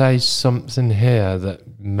going to say something here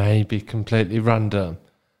that may be completely random,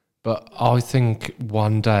 but I think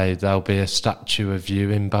one day there'll be a statue of you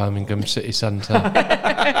in Birmingham city centre.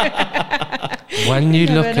 When you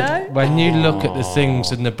look at the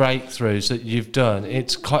things and the breakthroughs that you've done,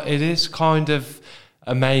 it is kind of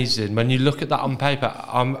amazing. When you look at that on paper,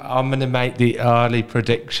 I'm going to make the early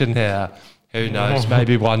prediction here. Who knows?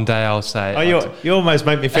 Maybe one day I'll say it. You almost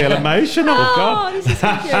make me feel emotional. God. This is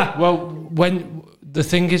so cute. Well, when the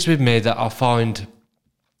thing is with me that I find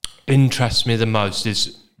interests me the most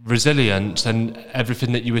is resilience, and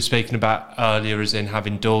everything that you were speaking about earlier is in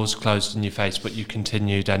having doors closed in your face, but you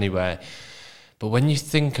continued anyway. But when you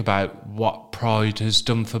think about what Pride has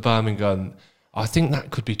done for Birmingham, I think that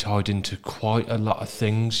could be tied into quite a lot of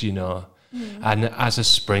things, and as a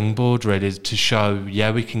springboard really to show,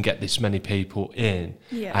 we can get this many people in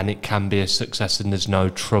and it can be a success and there's no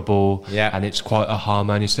trouble and it's quite a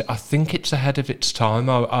harmonious thing. I think it's ahead of its time.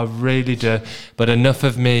 I really do. But enough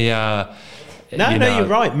of me No, you're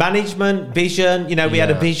right. Management, vision. You know, we had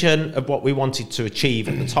a Yeah. vision of what we wanted to achieve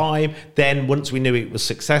at the time. Then once we knew it was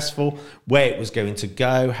successful, where it was going to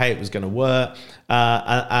go, how it was going to work.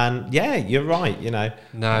 And yeah, you're right, you know.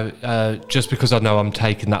 Now, just because I know I'm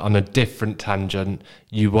taking that on a different tangent,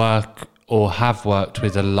 you work or have worked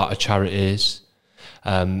with a lot of charities.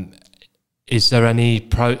 Are there any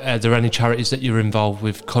charities that you're involved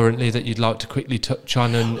with currently that you'd like to quickly touch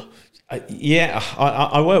on? And Yeah,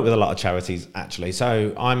 I work with a lot of charities, actually.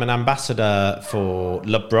 So I'm an ambassador for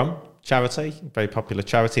Love Brum charity, very popular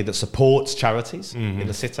charity that supports charities in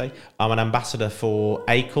the city. I'm an ambassador for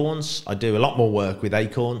Acorns. I do a lot more work with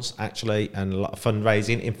Acorns, actually, and a lot of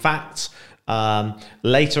fundraising. In fact,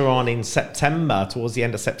 later on in September, towards the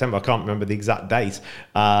end of September, I can't remember the exact date,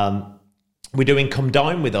 we're doing Come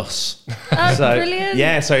Dine With Us. Oh, brilliant.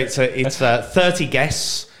 Yeah, so it's 30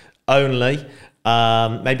 guests only.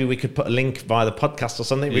 Maybe we could put a link via the podcast or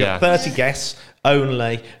something. We've got 30 guests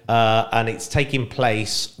only, and it's taking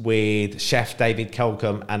place with Chef David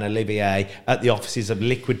Kelcom and Olivier at the offices of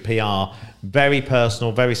Liquid PR. Very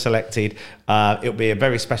personal, very selected. It'll be a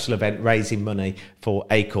very special event raising money for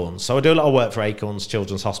Acorns. So I do a lot of work for Acorns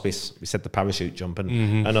Children's Hospice. We said the parachute jump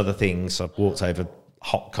and other things. I've walked over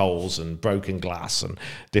hot coals and broken glass and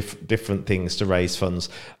different things to raise funds.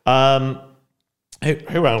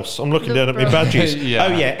 Who else? I'm looking down at my badges. Yeah.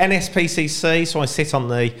 Oh yeah, NSPCC. So I sit on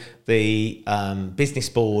the business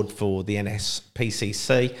board for the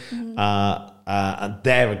NSPCC, and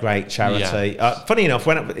they're a great charity. Yeah. Funny enough,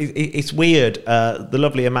 it's weird. The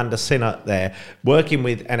lovely Amanda Sinnott there, working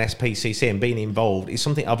with NSPCC and being involved is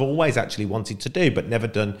something I've always actually wanted to do, but never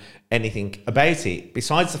done anything about it.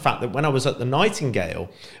 Besides the fact that when I was at the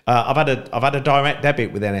Nightingale, I've had a direct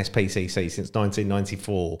debit with NSPCC since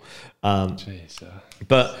 1994.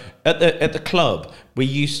 But at the club, we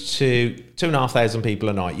used to 2,500 people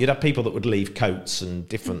a night. You'd have people that would leave coats and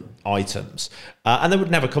different items, and they would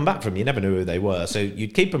never come back from you. You never knew who they were, so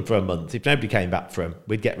you'd keep them for a month. If nobody came back from them,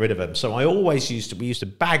 we'd get rid of them. So we used to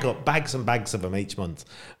bag up bags and bags of them each month,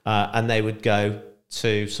 and they would go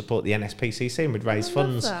to support the NSPCC, and we'd raise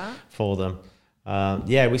funds for them.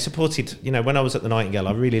 We supported, when I was at the Nightingale,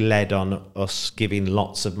 I really led on us giving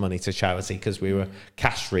lots of money to charity because we were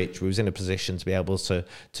cash rich. We was in a position to be able to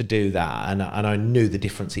do that. And I knew the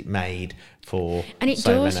difference it made for And it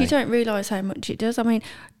so does. many. You don't realise how much it does. I mean,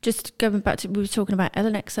 just going back to, we were talking about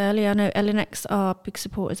Elenex earlier. I know Elenex are big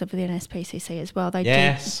supporters of the NSPCC as well.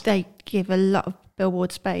 They give a lot of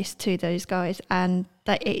billboard space to those guys, and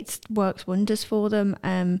it works wonders for them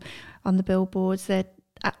on the billboards.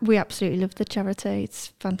 We absolutely love the charity.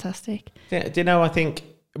 It's fantastic. Yeah, do you know, I think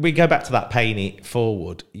we go back to that paying it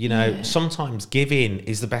forward. Sometimes giving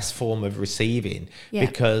is the best form of receiving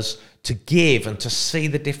because to give and to see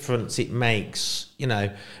the difference it makes,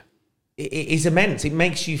 it is immense. It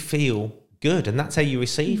makes you feel good, and that's how you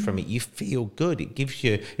receive from it. You feel good.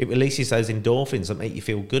 It releases those endorphins that make you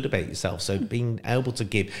feel good about yourself. So being able to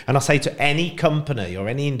give, and I say to any company or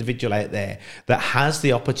any individual out there that has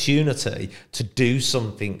the opportunity to do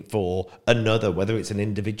something for another, whether it's an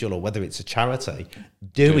individual or whether it's a charity,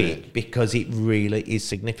 do it, because it really is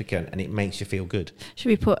significant and it makes you feel good. Should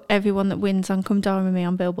we put everyone that wins on Come Dine With Me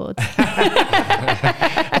on billboards?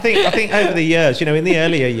 I think over the years, in the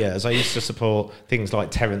earlier years, I used to support things like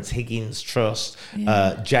Terence Higgins Trust,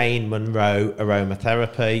 Jane Monroe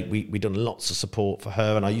Aromatherapy. We done lots of support for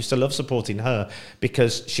her, and I used to love supporting her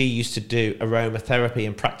because she used to do aromatherapy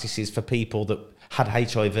and practices for people that had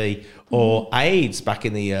HIV or AIDS back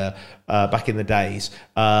in the days.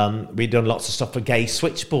 We'd done lots of stuff for Gay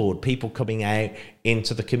Switchboard, people coming out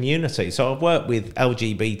into the community. So I've worked with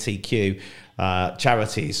LGBTQ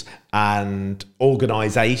charities and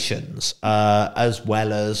organisations, as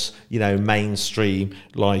well as mainstream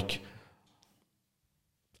like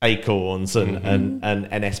Acorns and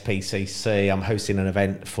NSPCC. I'm hosting an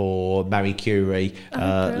event for Marie Curie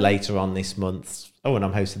later on this month. Oh, and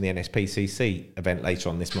I'm hosting the NSPCC event later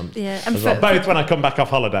on this month. Yeah, as well. Both when I come back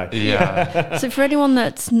off holiday. Yeah. So for anyone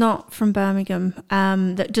that's not from Birmingham,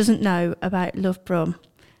 that doesn't know about Love Brum,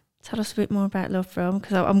 tell us a bit more about Love Brum,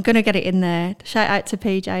 because I'm going to get it in there. Shout out to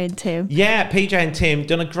PJ and Tim. Yeah, PJ and Tim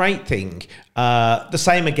done a great thing. The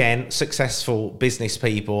same again, successful business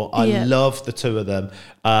people. I love the two of them.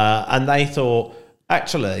 And they thought,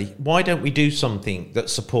 actually, why don't we do something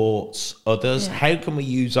that supports others? Yeah. How can we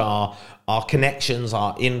use our connections,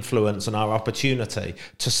 our influence and our opportunity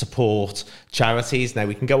to support charities? Now,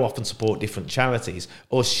 we can go off and support different charities.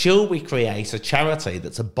 Or shall we create a charity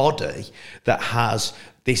that's a body that has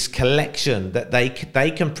this collection that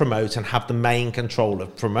they can promote and have the main control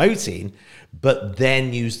of promoting, but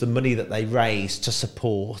then use the money that they raise to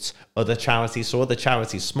support other charities. So other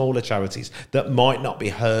charities, smaller charities that might not be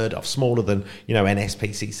heard of, smaller than,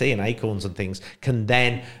 NSPCC and Acorns and things, can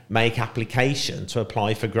then make application to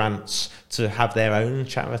apply for grants to have their own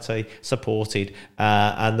charity supported.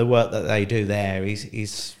 And the work that they do there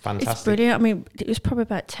is fantastic. It's brilliant. I mean, it was probably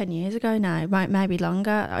about 10 years ago now, maybe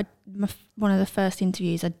longer. One of the first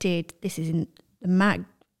interviews I did, this is in the mag,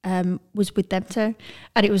 was with them too.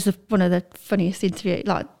 And it was one of the funniest interviews.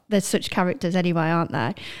 Like, there's such characters anyway, aren't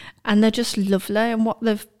they? And they're just lovely.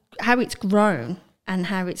 And how it's grown and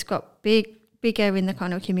how it's got bigger in the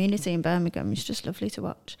kind of community in Birmingham is just lovely to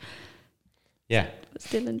watch. Yeah. What's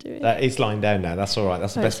Dylan doing? He's lying down now. That's all right.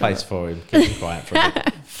 That's the best place for him. Keep him quiet for a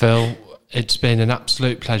bit. Phil, it's been an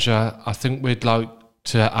absolute pleasure. I think we'd like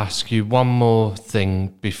to ask you one more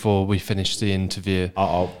thing before we finish the interview.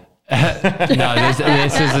 Uh-oh. No,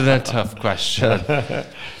 this isn't a tough question.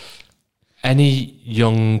 Any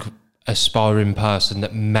young aspiring person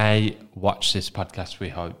that may watch this podcast, we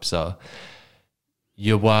hope so,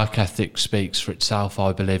 your work ethic speaks for itself,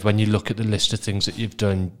 I believe. When you look at the list of things that you've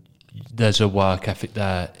done, there's a work ethic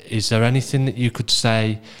there. Is there anything that you could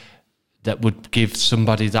say that would give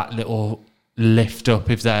somebody that little lift up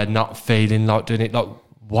if they're not feeling like doing it? Like,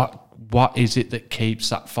 what is it that keeps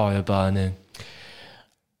that fire burning?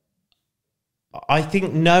 I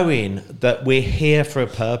think knowing that we're here for a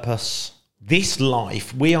purpose. This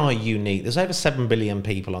life, we are unique. There's over 7 billion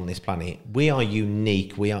people on this planet. We are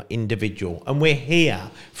unique. We are individual. And we're here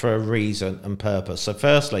for a reason and purpose. So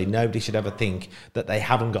firstly, nobody should ever think that they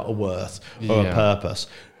haven't got a worth or a purpose.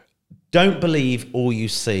 Don't believe all you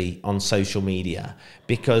see on social media,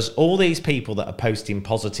 because all these people that are posting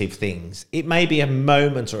positive things, it may be a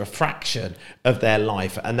moment or a fraction of their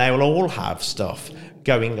life, and they will all have stuff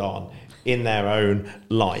going on in their own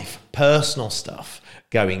life, personal stuff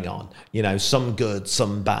going on, some good,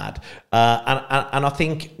 some bad. And I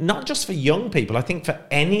think not just for young people, I think for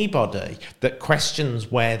anybody that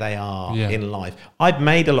questions where they are in life. I've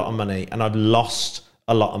made a lot of money and I've lost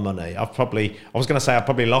a lot of money. I've probably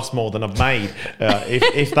lost more than I've made,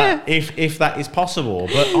 if that is possible.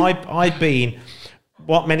 But I've been,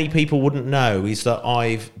 what many people wouldn't know is that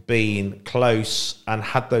I've been close and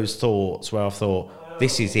had those thoughts where I've thought,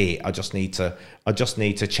 this is it. I just need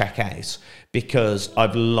to check out, because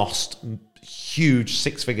I've lost huge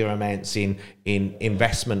 6-figure amounts in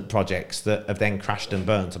investment projects that have then crashed and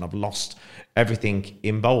burnt, and I've lost everything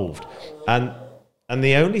involved. And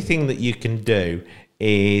the only thing that you can do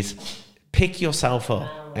is pick yourself up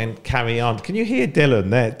and carry on. Can you hear Dylan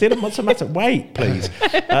there? Dylan, what's the matter? Wait, please.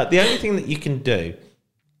 The only thing that you can do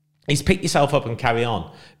is pick yourself up and carry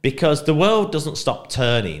on, because the world doesn't stop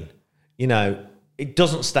turning. It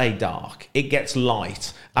doesn't stay dark. It gets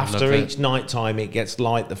light. After each night time, it gets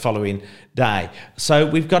light the following day. So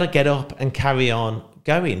we've got to get up and carry on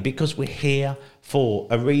going, because we're here for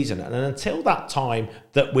a reason. And until that time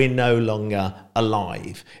that we're no longer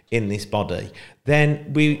alive in this body,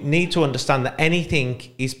 then we need to understand that anything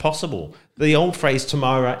is possible. The old phrase,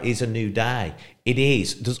 tomorrow is a new day. It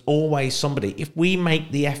is. There's always somebody. If we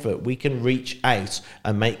make the effort, we can reach out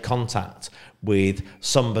and make contact with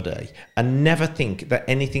somebody, and never think that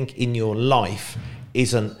anything in your life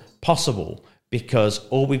isn't possible, because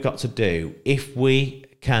all we've got to do, if we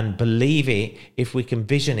can believe it, if we can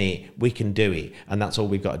vision it, we can do it. And that's all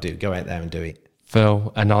we've got to do. Go out there and do it.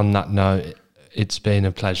 Phil, and on that note, it's been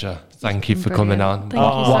a pleasure. Thank you for coming on. Thank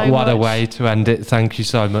you so what a much. way to end it. Thank you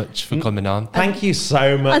so much for coming on. Thank you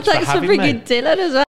so much And thanks for for having me. bringing Dylan as well.